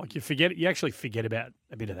time. Like you actually forget about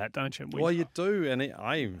a bit of that, don't you? Well, you do, and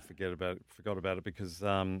I even forgot about it because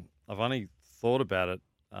I've only thought about it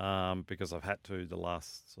because I've had to the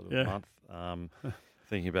last sort of month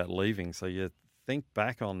thinking about leaving. So you think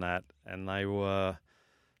back on that, and the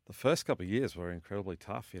first couple of years were incredibly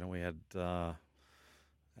tough. We had our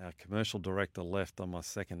commercial director left on my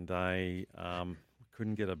second day. We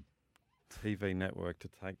couldn't get a TV network to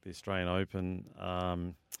take the Australian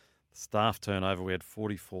Open. Staff turnover, we had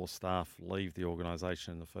 44 staff leave the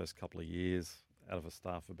organisation in the first couple of years. Out of a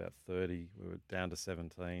staff of about 30, we were down to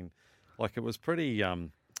 17. Like, it was pretty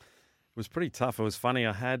tough. It was funny.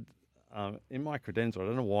 I had in my credenza, I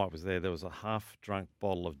don't know why it was there. There was a half-drunk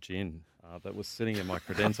bottle of gin that was sitting in my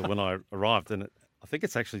credenza when I arrived, and I think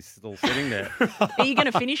it's actually still sitting there. Are you going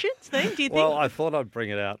to finish it, Steve? Do you think? Well, I thought I'd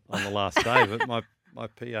bring it out on the last day, but my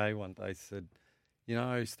PA one day said,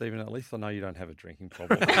 Stephen, at least I know you don't have a drinking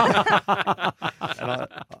problem. And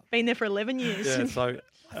been there for 11 years. Yeah, so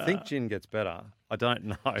I think gin gets better. I don't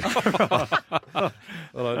know. But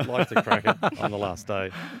I'd like to crack it on the last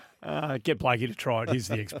day. Get Blakey to try it. He's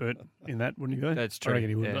the expert in that, wouldn't you? That's true. I reckon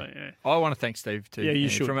he would. Yeah. Yeah. I want to thank Steve too. Yeah, you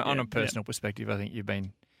should. On a personal perspective, I think you've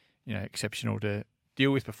been, exceptional to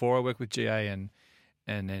deal with before. I worked with GA and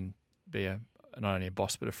then be not only a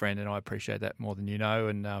boss but a friend, and I appreciate that more than you know.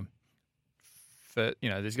 And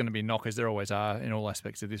there's going to be knockers. There always are in all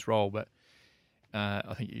aspects of this role, but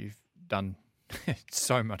I think you've done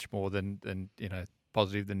so much more than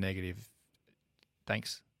positive than negative.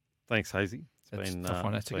 Thanks. Thanks, Hazy. It's been a tough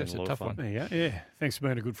one. It's a tough one. There you go. Yeah. Thanks for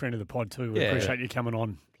being a good friend of the pod too. We appreciate you coming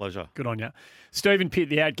on. Pleasure. Good on you. Stephen Pitt,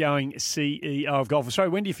 the outgoing CEO of Golf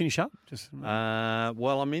Australia. When do you finish up?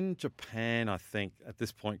 Well, I'm in Japan, I think, at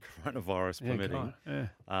this point, coronavirus permitting,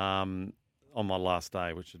 on my last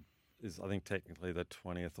day, which is, I think, technically the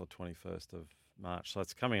 20th or 21st of March. So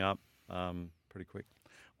it's coming up pretty quick.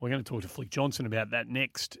 We're going to talk to Flick Johnson about that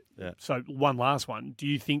next. Yeah. So one last one. Do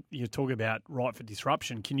you think, you talk about right for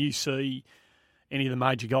disruption, can you see any of the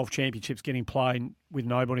major golf championships getting played with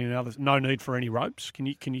nobody and others? No need for any ropes. Can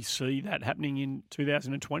you see that happening in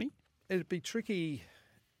 2020? It'd be tricky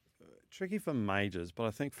for majors, but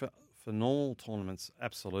I think for normal tournaments,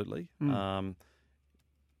 absolutely. And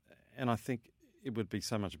I think it would be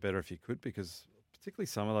so much better if you could, because particularly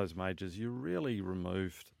some of those majors, you're really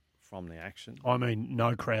removed from the action. I mean,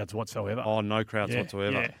 no crowds whatsoever. Oh, no crowds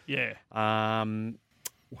whatsoever. Yeah.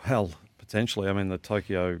 Well, potentially. I mean, the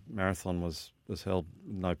Tokyo Marathon was held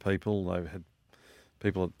with no people. They had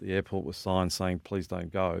people at the airport with signs saying, please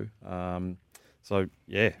don't go. So,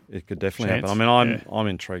 yeah, it could definitely happen. I mean, I'm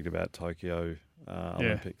intrigued about Tokyo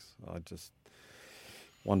Olympics. I just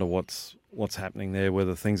wonder what's happening there,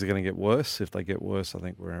 whether things are going to get worse. If they get worse, I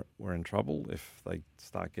think we're in trouble. If they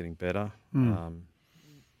start getting better, and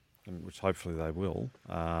which hopefully they will,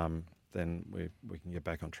 then we can get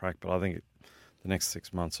back on track. But I think the next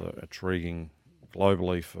 6 months are intriguing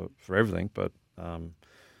globally for everything, but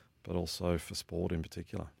also for sport in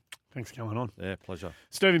particular. Thanks for coming on. Yeah, pleasure.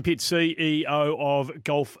 Stephen Pitt, CEO of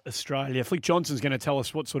Golf Australia. Flick Johnson's going to tell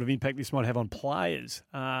us what sort of impact this might have on players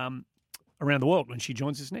around the world when she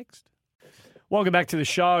joins us next. Welcome back to the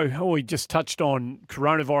show. We just touched on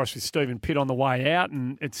coronavirus with Stephen Pitt on the way out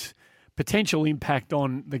and its potential impact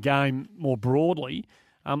on the game more broadly.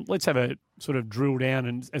 Let's have a sort of drill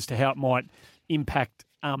down as to how it might impact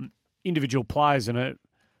individual players. And a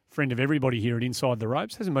friend of everybody here at Inside the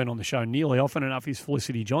Ropes, hasn't been on the show nearly often enough, is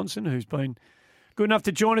Felicity Johnson, who's been good enough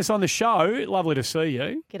to join us on the show. Lovely to see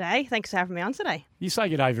you. G'day. Thanks for having me on today. You say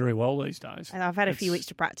g'day very well these days. And I've had a few weeks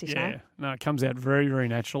to practice now. Yeah, no, it comes out very, very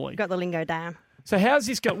naturally. Got the lingo down. So how's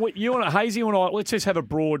this go? You and Hazy and I, let's just have a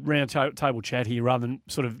broad round table chat here rather than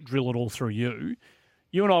sort of drill it all through you.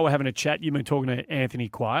 You and I were having a chat. You've been talking to Anthony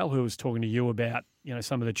Quayle, who was talking to you about,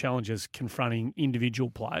 some of the challenges confronting individual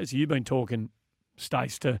players. You've been talking,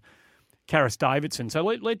 Stace, to Karis Davidson. So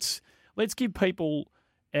let's give people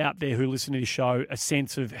out there who listen to this show a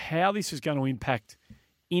sense of how this is going to impact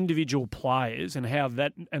individual players and how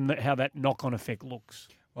that knock-on effect looks.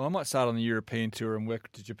 Well, I might start on the European tour and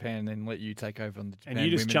work to Japan and then let you take over on the Japan and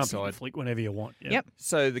you just women's jump side. in, Flick, whenever you want. Yep.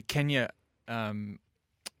 So the Kenya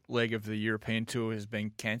leg of the European tour has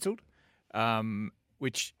been cancelled,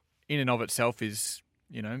 which in and of itself is,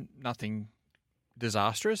 nothing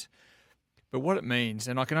disastrous. But what it means,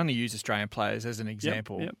 and I can only use Australian players as an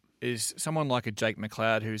example, is someone like a Jake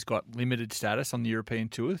McLeod who's got limited status on the European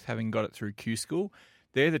tour, having got it through Q School.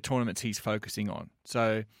 They're the tournaments he's focusing on.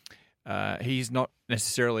 So he's not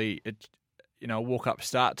necessarily a walk-up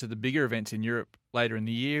start to the bigger events in Europe later in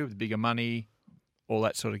the year with bigger money, all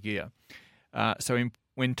that sort of gear.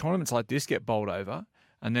 When tournaments like this get bowled over,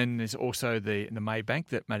 and then there's also the Maybank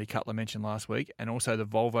that Matty Cutler mentioned last week, and also the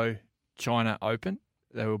Volvo China Open.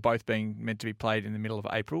 They were both being meant to be played in the middle of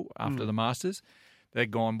April after the Masters. They're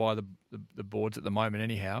gone by the boards at the moment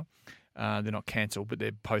anyhow. They're not cancelled, but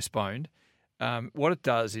they're postponed. What it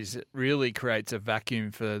does is it really creates a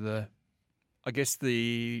vacuum for the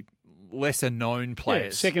lesser known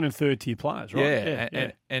players. Yeah, second and third tier players,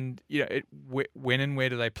 right? And when and where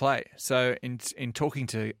do they play? So in talking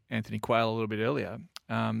to Anthony Quayle a little bit earlier,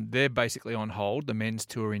 they're basically on hold, the men's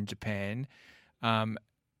tour in Japan.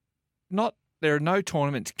 There are no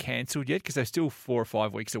tournaments cancelled yet because they're still 4 or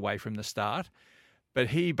 5 weeks away from the start. But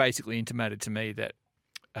he basically intimated to me that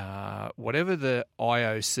whatever the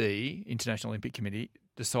IOC, International Olympic Committee,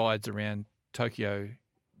 decides around Tokyo,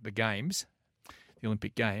 the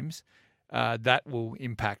Olympic Games, that will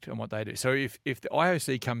impact on what they do. So if the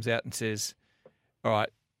IOC comes out and says, all right,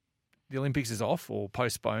 the Olympics is off or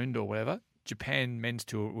postponed or whatever, Japan men's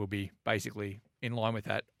tour will be basically in line with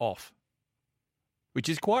that off, which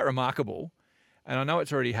is quite remarkable. And I know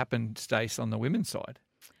it's already happened, Stace, on the women's side.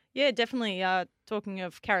 Yeah, definitely. Talking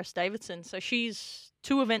of Karis Davidson, so she's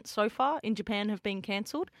 2 events so far in Japan have been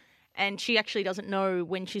cancelled, and she actually doesn't know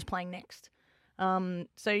when she's playing next. So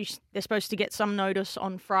they're supposed to get some notice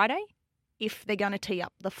on Friday if they're going to tee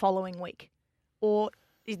up the following week, or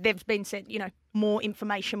they've been said, more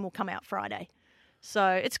information will come out Friday. So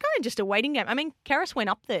it's kind of just a waiting game. I mean, Karis went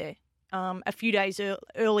up there a few days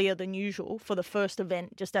earlier than usual for the first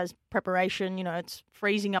event, just as preparation. It's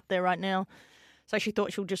freezing up there right now. So she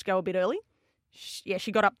thought she'll just go a bit early.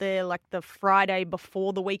 She got up there like the Friday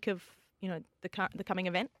before the week of, the coming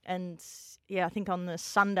event. And, I think on the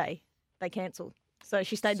Sunday they cancelled. So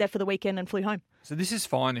she stayed there for the weekend and flew home. So this is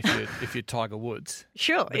fine if you're Tiger Woods.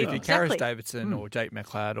 Sure, But if you're exactly. Karis Davidson or Jake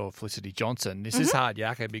McLeod or Felicity Johnson, this is hard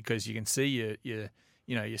yakka because you can see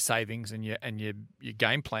your savings and your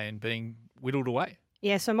game plan being whittled away.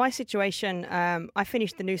 Yeah, so my situation, I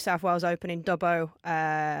finished the New South Wales Open in Dubbo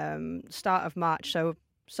start of March, so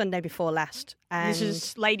Sunday before last. And This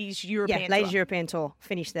is Ladies European Ladies Tour. European Tour,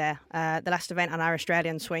 finished there. The last event on our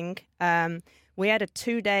Australian swing. We had a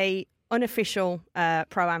 2-day unofficial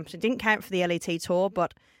Pro-Am, so it didn't count for the LET Tour,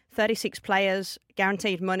 but 36 players,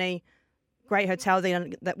 guaranteed money, great hotel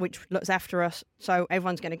which looks after us, so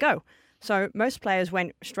everyone's going to go. So most players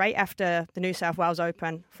went straight after the New South Wales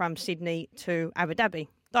Open from Sydney to Abu Dhabi.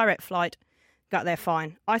 Direct flight, got there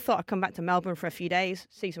fine. I thought I'd come back to Melbourne for a few days,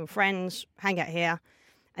 see some friends, hang out here,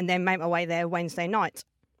 and then make my way there Wednesday night.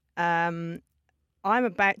 I'm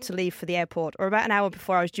about to leave for the airport, or about an hour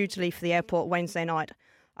before I was due to leave for the airport Wednesday night,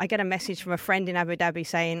 I get a message from a friend in Abu Dhabi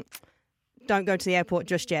saying, don't go to the airport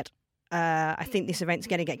just yet. I think this event's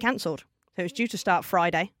going to get cancelled. So it was due to start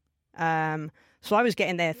Friday. So I was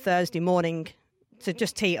getting there Thursday morning to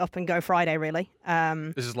just tee it up and go Friday, really.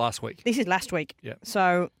 This is last week. This is last week. Yeah.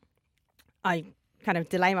 So I kind of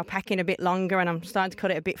delay my packing a bit longer, and I'm starting to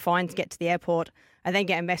cut it a bit fine to get to the airport. I then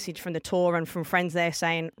get a message from the tour and from friends there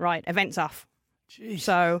saying, right, event's off. Jeez.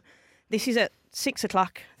 So this is at 6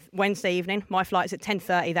 o'clock Wednesday evening. My flight's at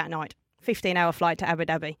 10:30 that night. 15-hour flight to Abu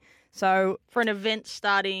Dhabi. So For an event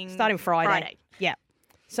starting Friday. Yeah.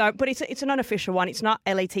 So, but it's an unofficial one. It's not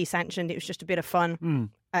LET sanctioned. It was just a bit of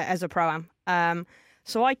fun as a pro-am.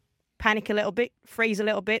 So I panic a little bit, freeze a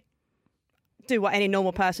little bit, do what any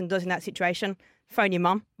normal person does in that situation. Phone your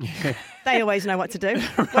mum. They always know what to do,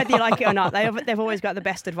 whether you like it or not. They've always got the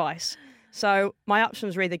best advice. So my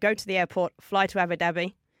options were either go to the airport, fly to Abu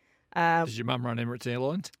Dhabi. Does your mum run Emirates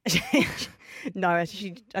Airlines? No, it's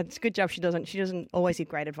a good job she doesn't. She doesn't always give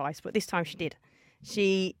great advice, but this time she did.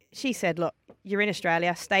 She said, look, you're in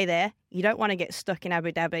Australia, stay there. You don't want to get stuck in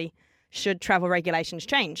Abu Dhabi should travel regulations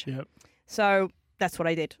change. Yep. So that's what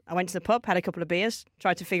I did. I went to the pub, had a couple of beers,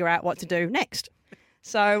 tried to figure out what to do next.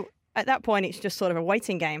 So at that point, it's just sort of a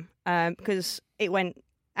waiting game because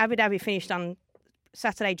Abu Dhabi finished on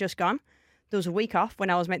Saturday just gone. There was a week off when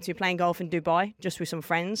I was meant to be playing golf in Dubai just with some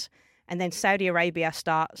friends. And then Saudi Arabia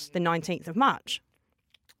starts the 19th of March.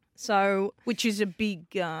 So, which is a big,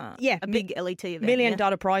 big LET event. $1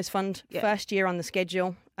 million prize fund, Yeah. first year on the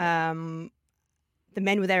schedule. The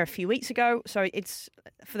men were there a few weeks ago. So it's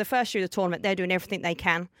for the first year of the tournament, they're doing everything they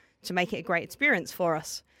can to make it a great experience for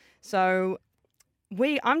us. So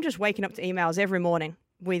I'm just waking up to emails every morning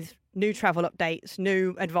with new travel updates,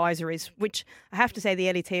 new advisories, which I have to say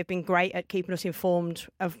the LET have been great at keeping us informed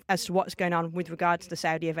as to what's going on with regards to the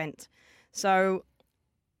Saudi event. So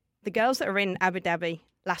the girls that are in Abu Dhabi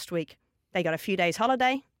last week, they got a few days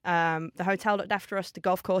holiday. The hotel looked after us. The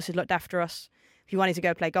golf courses looked after us. If you wanted to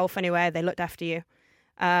go play golf anywhere, they looked after you.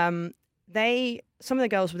 Some of the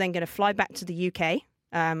girls were then going to fly back to the UK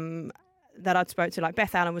that I'd spoke to, like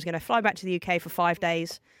Beth Allen was going to fly back to the UK for 5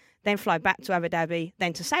 days, then fly back to Abu Dhabi,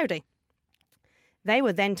 then to Saudi. They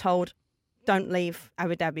were then told, don't leave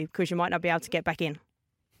Abu Dhabi because you might not be able to get back in.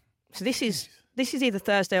 So this is either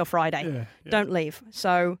Thursday or Friday. Yeah. Don't leave.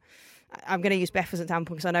 So I'm going to use Beth as an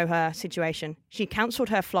example because I know her situation. She cancelled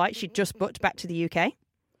her flight. She just booked back to the UK,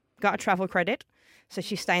 got a travel credit, so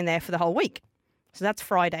she's staying there for the whole week. So that's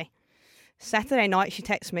Friday. Saturday night, she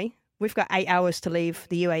texts me, we've got 8 hours to leave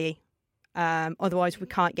the UAE. Otherwise, we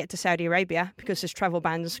can't get to Saudi Arabia because there's travel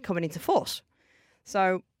bans coming into force.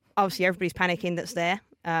 So obviously, everybody's panicking that's there.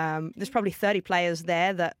 There's probably 30 players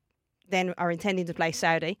there that then are intending to play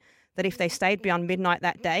Saudi, that if they stayed beyond midnight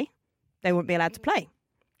that day, they wouldn't be allowed to play.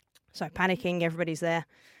 So panicking, everybody's there.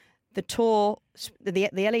 The tour, the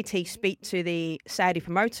LET speak to the Saudi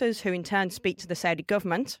promoters, who in turn speak to the Saudi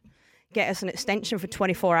government, get us an extension for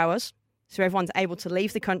 24 hours. So everyone's able to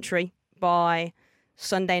leave the country by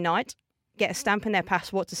Sunday night, get a stamp in their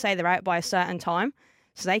passport to say they're out by a certain time,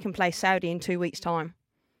 so they can play Saudi in 2 weeks' time.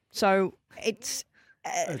 So it's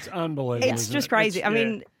unbelievable. It's isn't just it? crazy. I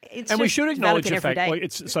mean, it's and we just should acknowledge the developing fact. every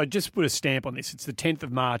day. So just put a stamp on this. It's the 10th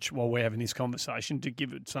of March while we're having this conversation to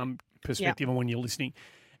give it some perspective on when you're listening.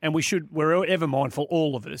 And we're ever mindful,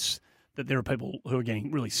 all of us, that there are people who are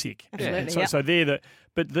getting really sick. Absolutely, And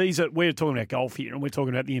so we're talking about golf here, and we're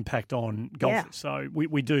talking about the impact on golfers. Yeah. So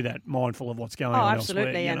we do that mindful of what's going Oh, on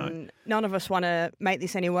absolutely. elsewhere. And none of us want to make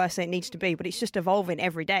this any worse than it needs to be, but it's just evolving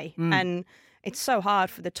every day. And it's so hard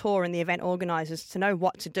for the tour and the event organisers to know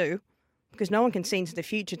what to do because no one can see into the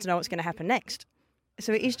future to know what's going to happen next.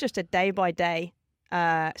 So it is just a day-by-day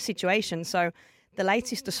situation. So the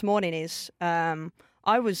latest this morning is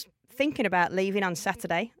I was thinking about leaving on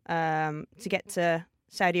Saturday to get to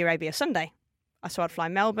Saudi Arabia Sunday. So I'd fly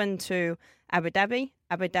Melbourne to Abu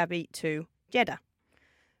Dhabi to Jeddah.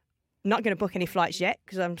 Not going to book any flights yet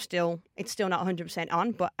because it's still not 100%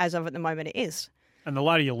 on, but as of at the moment it is. And the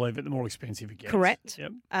later you leave it, the more expensive it gets. Correct.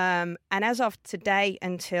 Yep. And as of today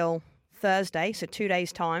until Thursday, so 2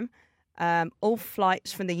 days' time, all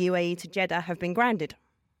flights from the UAE to Jeddah have been grounded.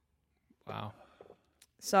 Wow.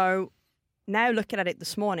 So now looking at it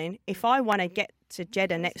this morning, if I want to get to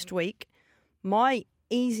Jeddah next week, my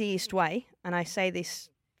easiest way, and I say this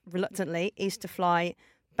reluctantly, is to fly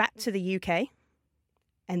back to the UK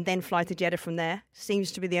and then fly to Jeddah from there.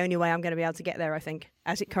 Seems to be the only way I'm going to be able to get there, I think,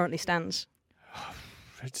 as it currently stands.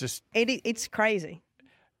 It's just It's crazy.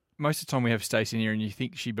 most of the time we have Stacey in here, and you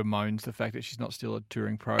think she bemoans the fact that she's not still a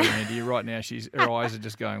touring pro. And right now, her eyes are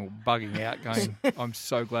just bugging out, going, "I'm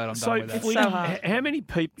so glad I'm done with that." so hard. How many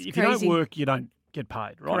people? If you crazy. don't work, you don't get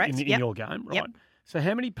paid, right? Correct. In Yep. your game, right? Yep. So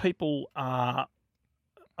how many people are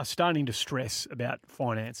starting to stress about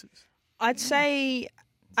finances? I'd say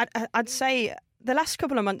the last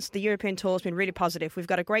couple of months, the European tour has been really positive. We've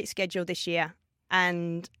got a great schedule this year,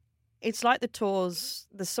 and it's like the tours,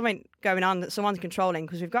 there's something going on that someone's controlling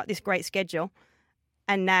because we've got this great schedule,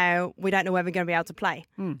 and now we don't know whether we're going to be able to play.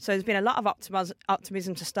 So there's been a lot of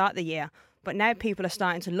optimism to start the year, but now people are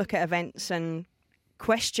starting to look at events and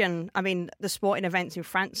question. I mean, the sporting events in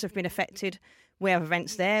France have been affected. We have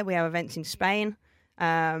events there. We have events in Spain.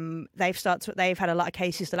 They've had a lot of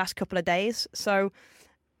cases the last couple of days, so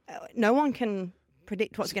no one can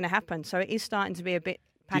predict what's going to happen. So it is starting to be a bit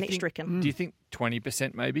panic-stricken. Do you think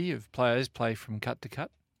 20% maybe of players play from cut to cut?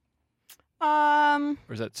 Or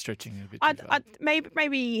is that stretching it a bit too far? I'd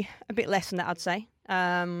maybe a bit less than that, I'd say.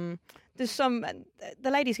 There's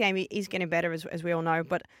the ladies' game is getting better, as we all know,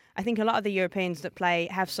 but I think a lot of the Europeans that play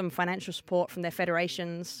have some financial support from their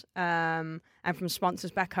federations and from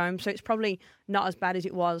sponsors back home. So it's probably not as bad as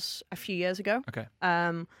it was a few years ago. Okay.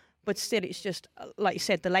 But still, it's just, like you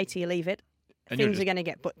said, the later you leave it, And things are going to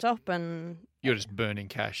get booked up and... You're just burning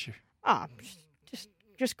cash.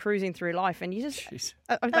 Just cruising through life, and you just... Jeez.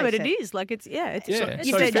 No, but it is like it's Yeah. it's So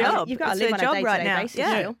their fair- job. You've got to It's live their on a job day-to-day right now. basis.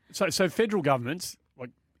 Yeah. still. So federal governments,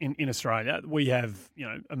 like in Australia, we have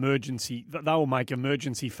emergency. They will make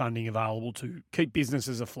emergency funding available to keep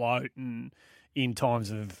businesses afloat and in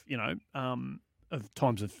times of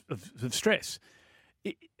times of stress.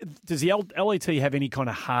 Does the LET have any kind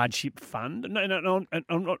of hardship fund? No.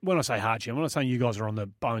 I'm not, when I say hardship, I'm not saying you guys are on the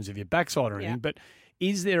bones of your backside or anything, but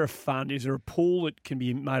is there a fund, is there a pool that can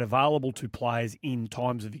be made available to players in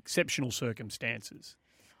times of exceptional circumstances?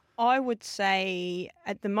 I would say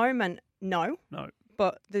at the moment, no. No.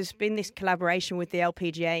 But there's been this collaboration with the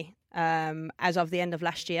LPGA as of the end of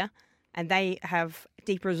last year, and they have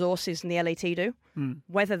deeper resources than the LET do.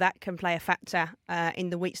 Whether that can play a factor in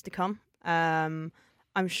the weeks to come,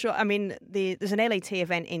 I'm sure. I mean, there's an LET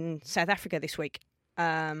event in South Africa this week,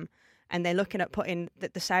 and they're looking at putting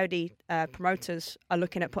the Saudi promoters are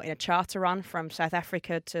looking at putting a charter on from South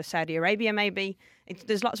Africa to Saudi Arabia. Maybe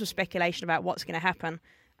there's lots of speculation about what's going to happen.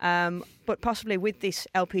 But possibly with this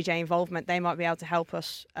LPGA involvement, they might be able to help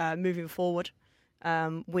us moving forward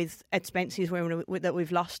with expenses that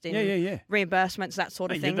we've lost in reimbursements, that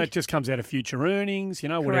sort of thing. That just comes out of future earnings,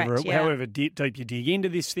 whatever. Correct, yeah. However deep you dig into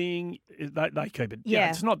this thing, they keep it. Yeah.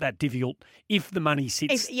 It's not that difficult if the money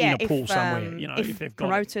sits in a pool somewhere. If they've got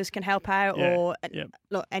promoters can help out, Yeah, or yeah.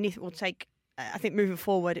 look, anything will take. I think moving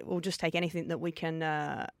forward, it will just take anything that we can.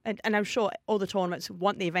 And I'm sure all the tournaments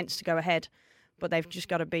want the events to go ahead, but they've just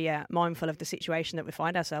got to be mindful of the situation that we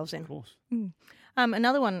find ourselves in. Of course.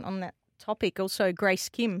 Another one on that topic, also Grace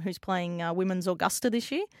Kim, who's playing Women's Augusta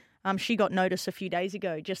this year. She got notice a few days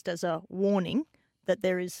ago just as a warning that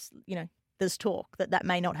there's talk that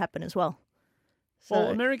may not happen as well. So, Well,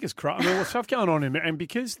 America's there's stuff going on, and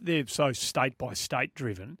because they're so state by state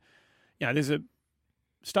driven, there's a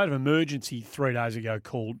state of emergency 3 days ago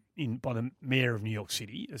called in by the mayor of New York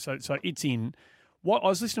City. So it's in. I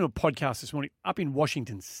was listening to a podcast this morning up in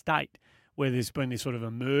Washington State where there's been this sort of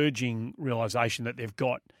emerging realisation that they've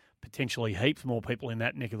got potentially heaps more people in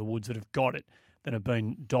that neck of the woods that have got it than have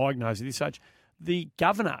been diagnosed at this stage. The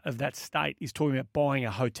governor of that state is talking about buying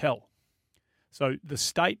a hotel. So the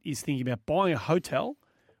state is thinking about buying a hotel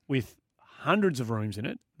with hundreds of rooms in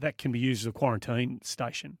it that can be used as a quarantine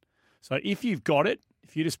station. So if you've got it,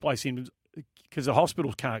 if you displace symptoms because the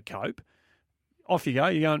hospitals can't cope, off you go.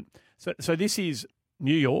 You're going. So this is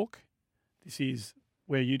New York. This is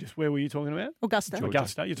where were you talking about? Augusta.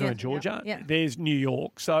 Augusta. You're talking about Georgia. Yeah. There's New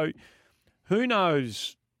York. So who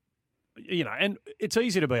knows? And it's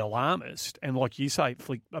easy to be alarmist and, like you say,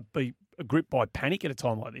 be gripped by panic at a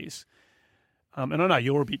time like this. And I know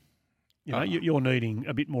you're a bit, you're needing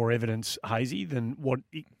a bit more evidence, Hazy, than what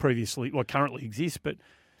currently exists. But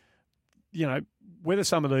whether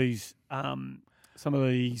some of these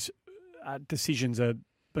decisions are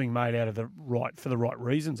being made out of for the right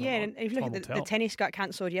reasons. Yeah, and if you look at the tennis got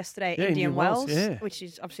cancelled yesterday Yeah, at Indian Wells, yeah. which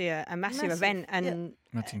is obviously a massive event, and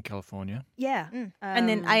That's in California. and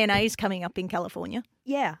then A&A is coming up in California.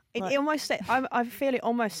 Yeah, it almost I feel it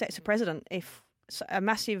almost sets a precedent. If a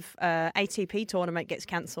massive ATP tournament gets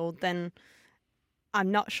cancelled, then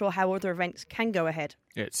I'm not sure how other events can go ahead.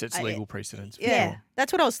 Yeah, it sets legal precedents. For Yeah. sure.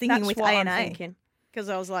 That's what I was thinking That's with what I'm A&A. thinking. because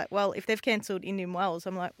I was like, well, if they've cancelled Indian Wells,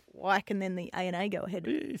 I'm like, why can then the ANA go ahead?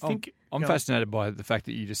 You think, I'm fascinated by the fact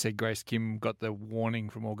that you just said Grace Kim got the warning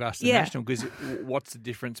from Augusta Yeah. National, because what's the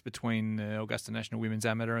difference between the Augusta National Women's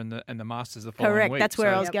Amateur and the Masters the following Correct. week? That's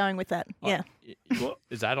where So- I was going with that. Yeah. Well,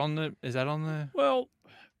 Is that on the? well,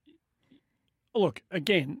 look,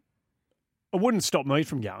 again, it wouldn't stop me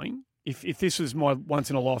from going. If this was my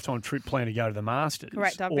once-in-a-lifetime trip plan to go to the Masters,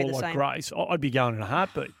 Correct, I'd or be the like same. Grace, I'd be going in a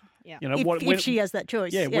heartbeat. Yeah. You know, If she has that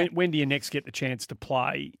choice. Yeah, when do you next get the chance to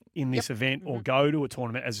play in this event or go to a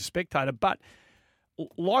tournament as a spectator? But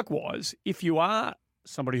likewise, if you are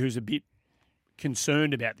somebody who's a bit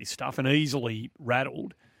concerned about this stuff and easily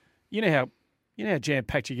rattled, you know how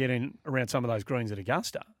jam-packed you get in around some of those greens at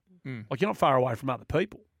Augusta. Like, you're not far away from other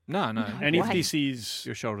people. No. And if way. this is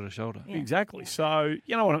You're shoulder to shoulder. Yeah. exactly, so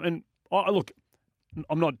you know what? And look,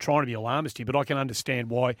 I'm not trying to be alarmist here, but I can understand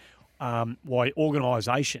why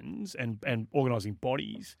organisations and organising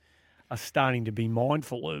bodies are starting to be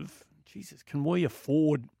mindful of, Jesus, can we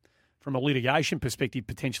afford, from a litigation perspective,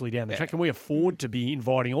 potentially down the track, can we afford to be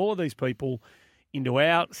inviting all of these people into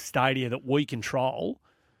our stadia that we control,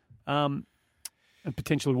 and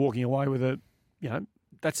potentially walking away with a,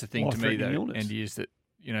 That's the thing to me, life-threatening though, illness. Andy, is that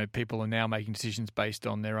people are now making decisions based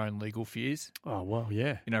on their own legal fears. oh well,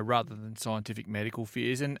 yeah, Rather than scientific medical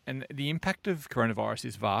fears. And the impact of coronavirus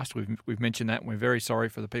is vast. We've mentioned that, and we're very sorry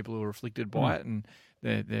for the people who are afflicted by it and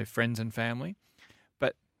their friends and family.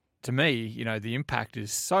 But to me, the impact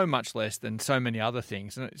is so much less than so many other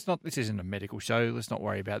things. And this isn't a medical show. Let's not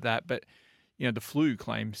worry about that. But, the flu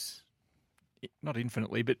claims, not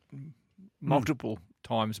infinitely, but multiple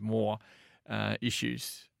times more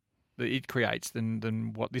issues that it creates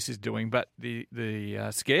than what this is doing. But the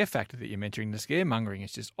scare factor that you're mentioning, the scaremongering,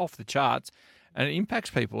 is just off the charts, and it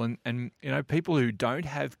impacts people. And people who don't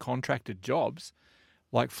have contracted jobs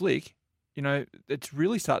like Flick, it's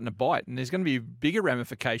really starting to bite, and there's going to be bigger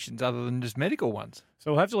ramifications other than just medical ones.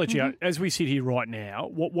 So we'll have to let you go. As we sit here right now,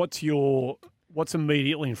 what's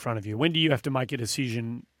immediately in front of you? When do you have to make a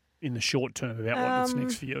decision in the short term about what's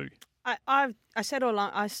next for you? I said all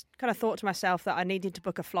along, I kind of thought to myself that I needed to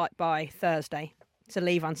book a flight by Thursday to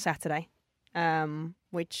leave on Saturday,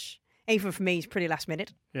 which even for me is pretty last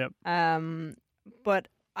minute. Yep. But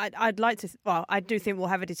I'd like to. Well, I do think we'll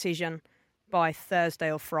have a decision by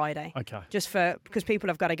Thursday or Friday. Okay. Just because people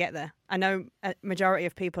have got to get there. I know a majority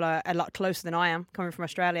of people are a lot closer than I am coming from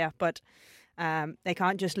Australia, but they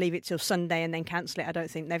can't just leave it till Sunday and then cancel it. I don't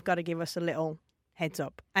think they've got to give us a little heads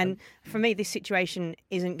up. And for me, this situation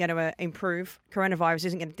isn't going to improve. Coronavirus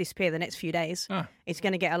isn't going to disappear the next few days. It's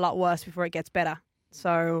going to get a lot worse before it gets better.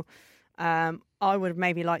 So I would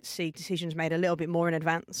maybe like to see decisions made a little bit more in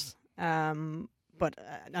advance. But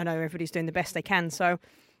I know everybody's doing the best they can. So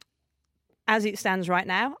as it stands right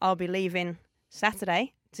now, I'll be leaving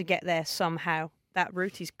Saturday to get there somehow. That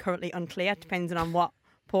route is currently unclear, depending on what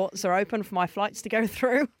ports are open for my flights to go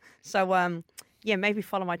through. So, maybe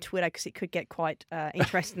follow my Twitter because it could get quite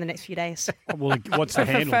interesting the next few days. Well, what's the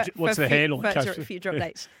handle? What's the handle? For future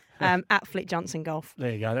updates. At Flick Johnson Golf.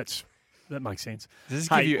 There you go. That makes sense. Does this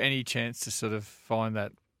give you any chance to sort of find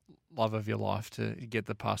that love of your life to get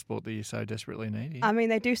the passport that you so desperately need? I mean,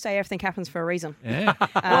 they do say everything happens for a reason. Yeah.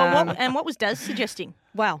 What was Daz suggesting?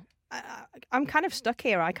 Well, I'm kind of stuck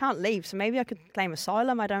here. I can't leave, so maybe I could claim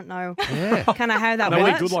asylum. I don't know Yeah. kind of how that No,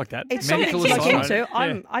 works. we're good like that. It's Medical something to look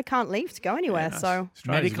asylum. into. I can't leave to go anywhere, nice. so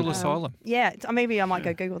Australia's Medical good. asylum. maybe I might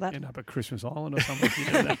go Google that. End up at Christmas Island or something. If you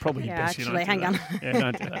do that, probably Yeah, best actually, you don't do hang that. Yeah,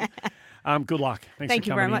 don't do that. Good luck. Thanks Thank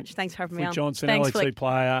for you very coming in. much. Thanks for having me Flick on. Johnson, Thanks, LET Flick.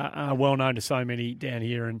 player, well known to so many down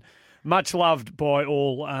here and much loved by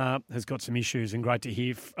all, has got some issues and great to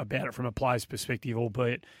hear about it from a player's perspective,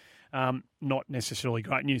 albeit not necessarily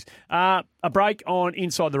great news. A break on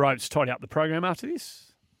Inside the Ropes, tidy up the program after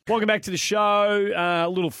this. Welcome back to the show. A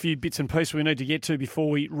little few bits and pieces we need to get to before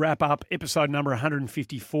we wrap up episode number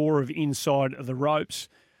 154 of Inside the Ropes.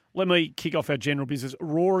 Let me kick off our general business.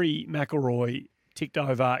 Rory McIlroy ticked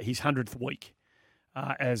over his 100th week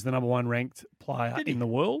as the number one ranked player in the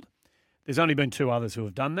world. There's only been two others who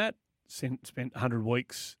have done that, spent 100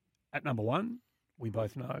 weeks at number one. We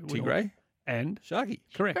both know. Tigray And Sharky.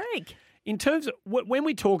 correct. Greg. In terms of when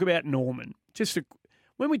we talk about Norman,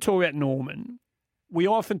 we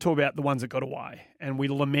often talk about the ones that got away, and we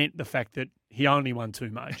lament the fact that he only won two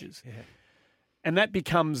majors. Yeah. And that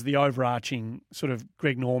becomes the overarching sort of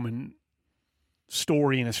Greg Norman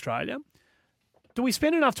story in Australia. Do we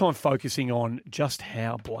spend enough time focusing on just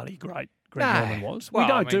how bloody great Greg Norman was? Well, we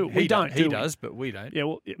don't I mean, do it. We don't He do does, but we don't. Yeah,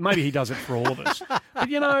 well, maybe he does it for all of us. But,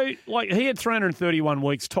 he had 331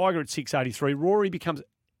 weeks, Tiger at 683. Rory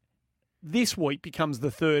this week becomes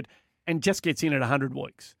the third and just gets in at 100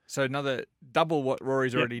 weeks. So another double what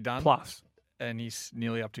Rory's already done. Plus. And he's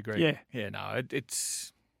nearly up to Greg. Yeah. Yeah, no,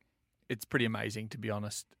 it's pretty amazing, to be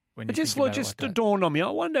honest. When It you just, think about just it like that. dawned on me. I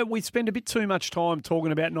wonder, we spend a bit too much time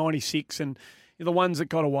talking about 96 and the ones that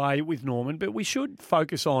got away with Norman, but we should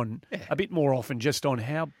focus on a bit more often just on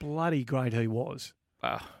how bloody great he was.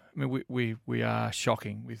 I mean, we are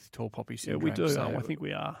shocking with tall poppy Yeah, syndrome. we do. So I think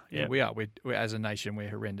we are. yeah, we are. We're as a nation, we're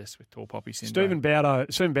horrendous with tall poppy Stephen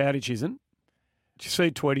syndrome. Bowditch isn't. Did you see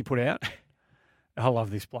a tweet he put out? I love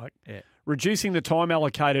this bloke. Yeah. Reducing the time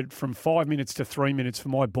allocated from 5 minutes to 3 minutes for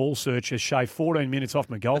my ball search has shaved 14 minutes off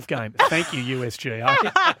my golf game. Thank you, USGA.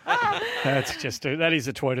 That is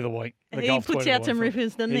a tweet of the week. The He golf puts tweet of out the some week.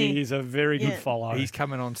 rippers, doesn't he? He is a very good Yeah. follow. He's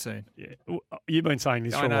coming on soon. Yeah. You've been saying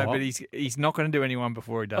this for I a know, while. but he's not going to do anyone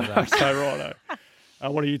before he does that. Okay, righto.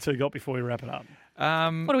 What do you two got before we wrap it up?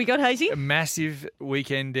 What do we got, Hazy? A massive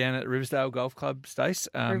weekend down at Riversdale Golf Club, Stace.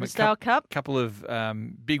 Riversdale Cup. Couple of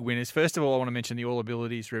big winners. First of all, I want to mention the All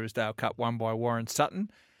Abilities Riversdale Cup won by Warren Sutton,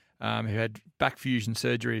 who had back fusion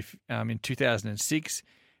surgery in 2006.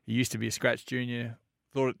 He used to be a scratch junior.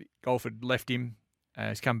 Thought golf had left him.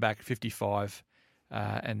 He's come back at 55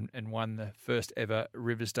 and won the first ever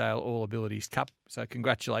Riversdale All Abilities Cup. So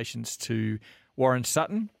congratulations to Warren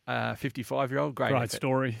Sutton, 55-year-old. Great effort.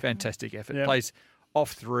 Story. Fantastic effort. Yep. Plays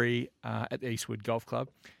off 3 at the Eastwood Golf Club.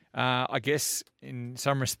 I guess in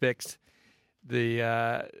some respects, the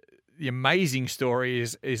amazing story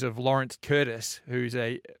is of Lawrence Curtis, who's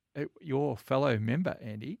your fellow member,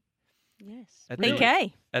 Andy. Yes. At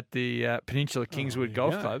PK. At the Peninsula Kingswood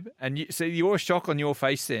Golf yeah. Club. And you see your shock on your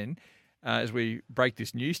face then, as we break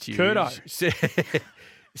this news to you. Curto.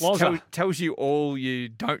 Tells you all you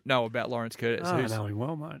don't know about Lawrence Curtis. I who's know him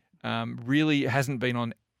well, mate. really hasn't been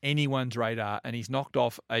on anyone's radar, and he's knocked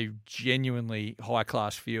off a genuinely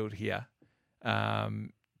high-class field here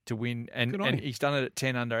to win. Good on And him. he's done it at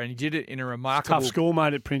 10 under, and he did it in a remarkable... Tough score,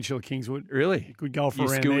 mate, at Peninsula Kingswood. Really? Good golfer You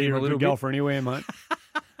around schooled there. him You're a a little good bit? golfer anywhere, mate.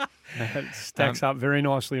 It stacks up very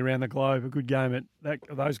nicely around the globe. A good game at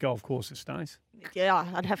those golf courses, Stace. Yeah,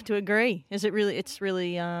 I'd have to agree. Is it really? It's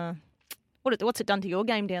really. What's it done to your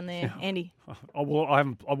game down there, Andy? I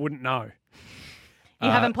wouldn't know. You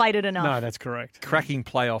haven't played it enough. No, that's correct. Cracking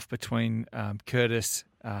playoff between Curtis,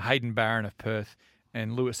 Hayden Barron of Perth,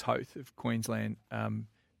 and Lewis Hoth of Queensland.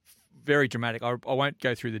 Very dramatic. I won't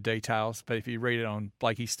go through the details, but if you read it on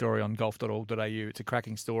Blakey's story on golf.org.au, it's a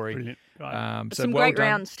cracking story. Brilliant. Great. So Some well great done.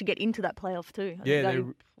 rounds to get into that playoff too. I Yeah,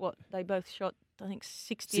 think they both shot. I think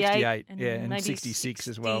 68, 68, and yeah, and maybe 66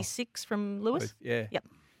 as well. 66 from Lewis. Yeah. Yep.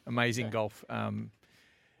 Amazing golf.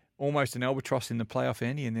 Almost an albatross in the playoff,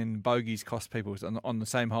 Andy, and then bogeys cost people on the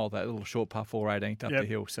same hole, that little short par 418 up Yep. the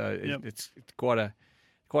hill. So Yep. it's quite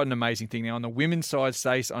an amazing thing. Now on the women's side,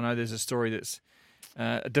 Stace, I know there's a story that's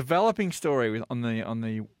a developing story on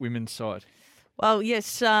the women's side. Well,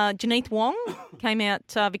 yes, Janeth Wong came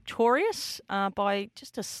out victorious by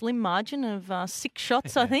just a slim margin of 6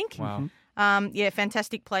 shots, I think. Wow.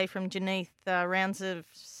 Fantastic play from Janeth. Rounds of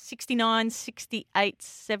 69, 68,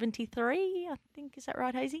 73, I think. Is that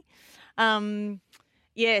right, Hazy? So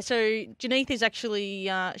Janeth is actually,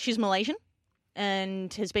 she's Malaysian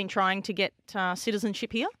and has been trying to get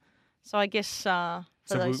citizenship here. So I guess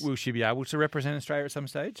Will she be able to represent Australia at some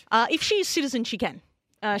stage? if she is citizen, she can.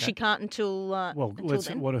 She can't until Well, until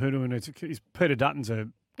then. who do we need to? Peter Dutton's a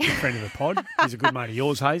good friend of the pod. He's a good mate of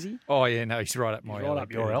yours, Hazy. Oh, yeah, no, he's right up He's my right alley.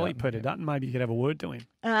 up your alley, Peter Dutton. Maybe you could have a word to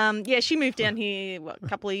him. She moved down here a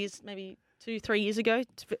couple of years, maybe 2-3 years ago,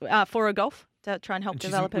 for a golf to try and help And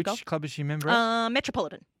she's develop her which golf. club is she a member of?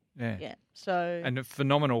 Metropolitan. Yeah. Yeah. So. And a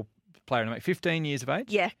phenomenal player, mate. 15 years of age.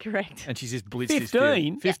 Yeah, correct. And she's just blitzed this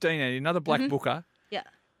 15? field. 15, and another black booker. Yeah.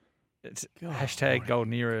 It's hashtag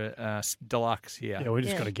Golden Era Deluxe here. Yeah, we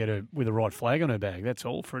just Yeah. got to get her with the right flag on her bag. That's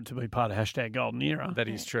all for it to be part of hashtag Golden Era. That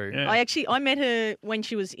is true. Yeah. I met her when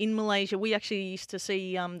she was in Malaysia. We actually used to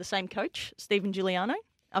see the same coach, Stephen Giuliano,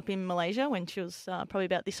 up in Malaysia when she was probably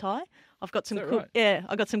about this high. I've got some that cool, right? yeah,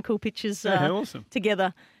 I got some cool pictures Yeah, awesome.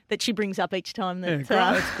 together that she brings up each time that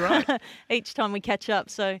That's great. each time we catch up.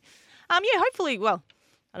 So, hopefully, well,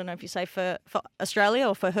 I don't know if you say for Australia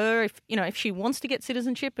or for her, if she wants to get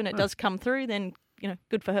citizenship and it does come through, then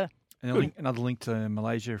good for her. And another link to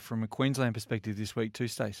Malaysia from a Queensland perspective this week too,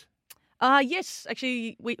 Stace. Yes,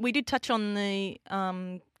 actually, we did touch on the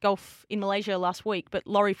golf in Malaysia last week, but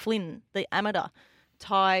Laurie Flynn, the amateur,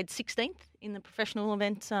 tied 16th in the professional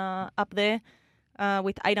event up there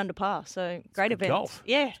with 8 under par. So great good event. golf.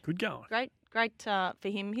 Yeah, Good going. Great for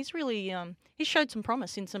him. He's really he's showed some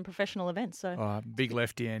promise in some professional events. So Big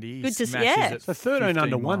lefty, Andy. He Good to see- smashes yeah. it. So 13 under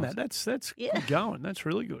 15 one. miles. That's Yeah. good going. That's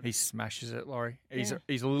really good. He smashes it, Laurie. Yeah.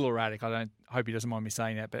 He's a little erratic. I hope he doesn't mind me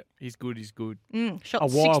saying that, but he's good. He's good. shot A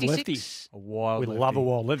wild 66. A wild We lefty. love a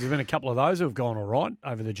wild left. There's been a couple of those who have gone all right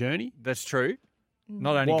over the journey. That's true.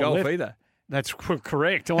 Not only Wild golf left. either. That's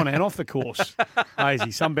correct, on and off the course.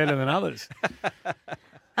 Hazy, some better than others.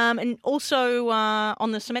 And also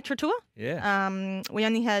on the Symetra Tour, Yeah. we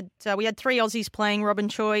only had we had 3 Aussies playing: Robin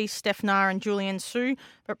Choi, Steph Na, and Julian Su.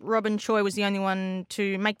 But Robin Choi was the only one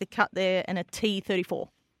to make the cut there and a T34.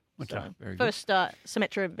 Okay, So, very good. first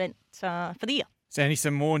Symetra event for the year. So, Andy,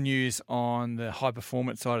 some more news on the high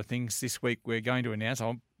performance side of things. This week we're going to announce.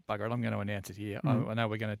 Bugger it, I'm going to announce it here. I know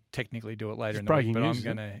we're going to technically do it later in the week, breaking but news,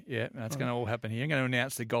 I'm going to, that's going to all happen here. I'm going to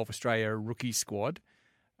announce the Golf Australia rookie squad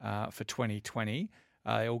for 2020.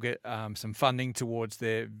 They all get some funding towards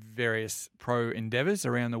their various pro endeavours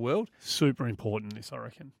around the world. Super important, this, I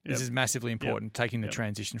reckon. This Yep. is massively important, taking the Yep.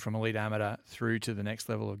 transition from elite amateur through to the next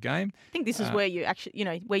level of game. I think this is where you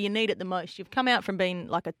actually, where you need it the most. You've come out from being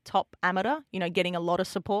like a top amateur, getting a lot of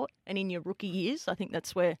support, and in your rookie years, I think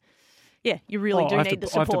that's where, you really do need the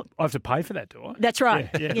support. I have to pay for that, do I? That's right.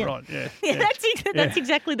 Yeah, right. Yeah. Yeah, that's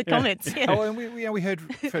exactly the comments. Yeah. Oh, and we heard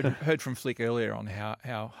from Flick earlier on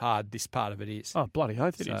how hard this part of it is. Oh, bloody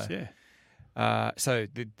oath it So- is, yeah. So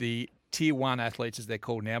the Tier 1 athletes, as they're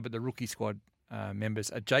called now, but the rookie squad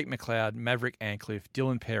members are Jake McLeod, Maverick Ancliffe,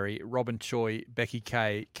 Dylan Perry, Robin Choi, Becky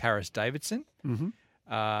Kay, Karis Davidson,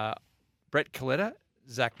 Brett Coletta,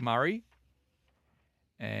 Zach Murray,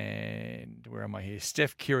 and where am I here?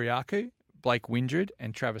 Steph Kiriakou, Blake Windred,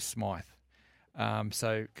 and Travis Smythe.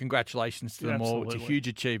 So congratulations to them all. It's a Absolutely. huge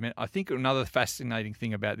achievement. I think another fascinating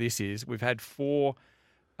thing about this is we've had four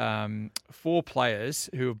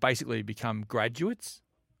players who have basically become graduates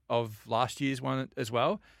of last year's one as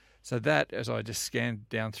well. So that, as I just scanned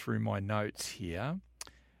down through my notes here,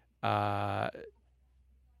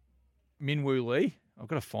 Minwoo Lee. I've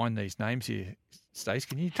got to find these names here. Stace,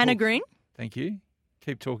 can you talk? Hannah Green. Thank you.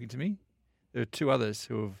 Keep talking to me. There are 2 others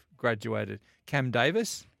who have graduated. Cam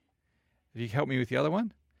Davis. Have you helped me with the other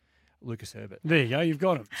one? Lucas Herbert. There you go. You've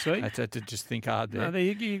got him. See? I had to just think hard there. No,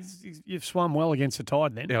 you've swum well against the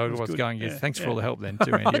tide then. Yeah, I That's was good. going. Yeah, Thanks for yeah. all the help then,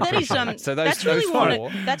 too, Andy. I But that is appreciate it. So those, that's really those what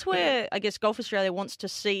four. that's where I guess Golf Australia wants to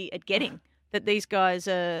see it getting. That these guys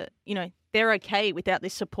are, they're okay without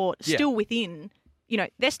this support. Yeah. Still within,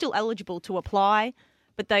 they're still eligible to apply,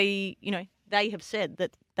 but they have said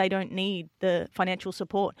that they don't need the financial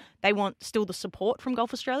support. They want still the support from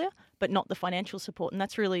Golf Australia, but not the financial support. And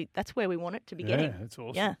that's where we want it to be Yeah, getting. that's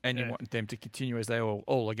awesome. Yeah. And you want them to continue, as they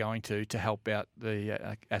all are going to help out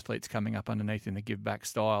the athletes coming up underneath in the give back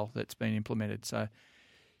style that's been implemented. So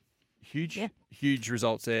huge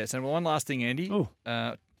results there. So one last thing, Andy. Ooh.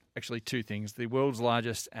 Actually, 2 things. The world's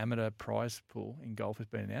largest amateur prize pool in golf has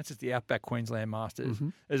been announced. It's the Outback Queensland Masters.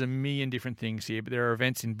 There's a million different things here, but there are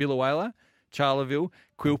events in Billawela, Charleville,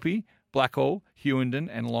 Quilpie, Blackall, Hewenden,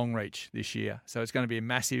 and Longreach this year. So it's going to be a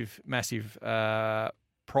massive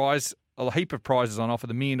prize, a heap of prizes on offer.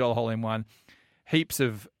 The $1 million hole-in-one, heaps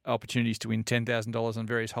of opportunities to win $10,000 on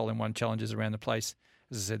various hole-in-one challenges around the place.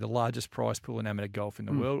 As I said, the largest prize pool in amateur golf in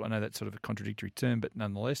the world. I know that's sort of a contradictory term, but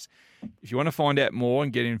nonetheless, if you want to find out more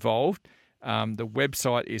and get involved, the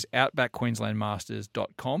website is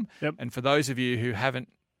outbackqueenslandmasters.com. Yep. And for those of you who haven't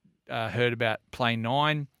heard about Play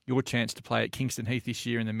 9, your chance to play at Kingston Heath this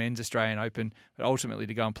year in the Men's Australian Open, but ultimately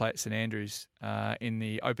to go and play at St Andrews in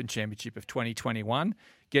the Open Championship of 2021.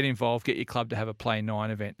 Get involved, get your club to have a Play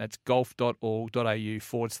 9 event. That's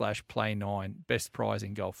golf.org.au/Play 9. Best prize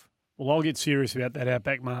in golf. Well, I'll get serious about that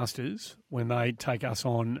Outback Masters when they take us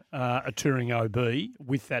on a touring OB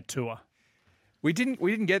with that tour. We didn't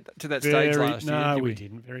get to that stage last year, No, did we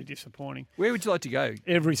didn't. Very disappointing. Where would you like to go?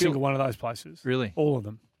 Every single one of those places. Really? All of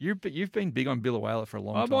them. You've been big on Billawela for a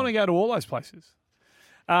long I time. want to go to all those places.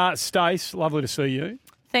 Stace, lovely to see you.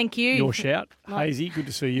 Thank you. Your shout. Hazy, good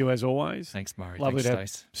to see you as always. Thanks, Murray. Lovely Thanks, to have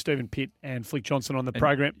Stace. Stephen Pitt and Flick Johnson on the And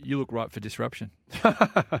program. You look ripe for disruption.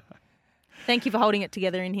 Thank you for holding it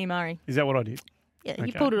together in here, Murray. Is that what I did? Yeah, Okay.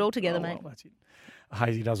 you pulled it all together, Oh, mate. well, that's it.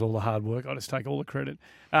 Hazy does all the hard work. I just take all the credit.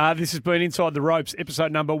 This has been Inside the Ropes,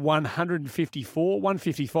 episode number 154.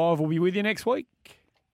 155 will be with you next week.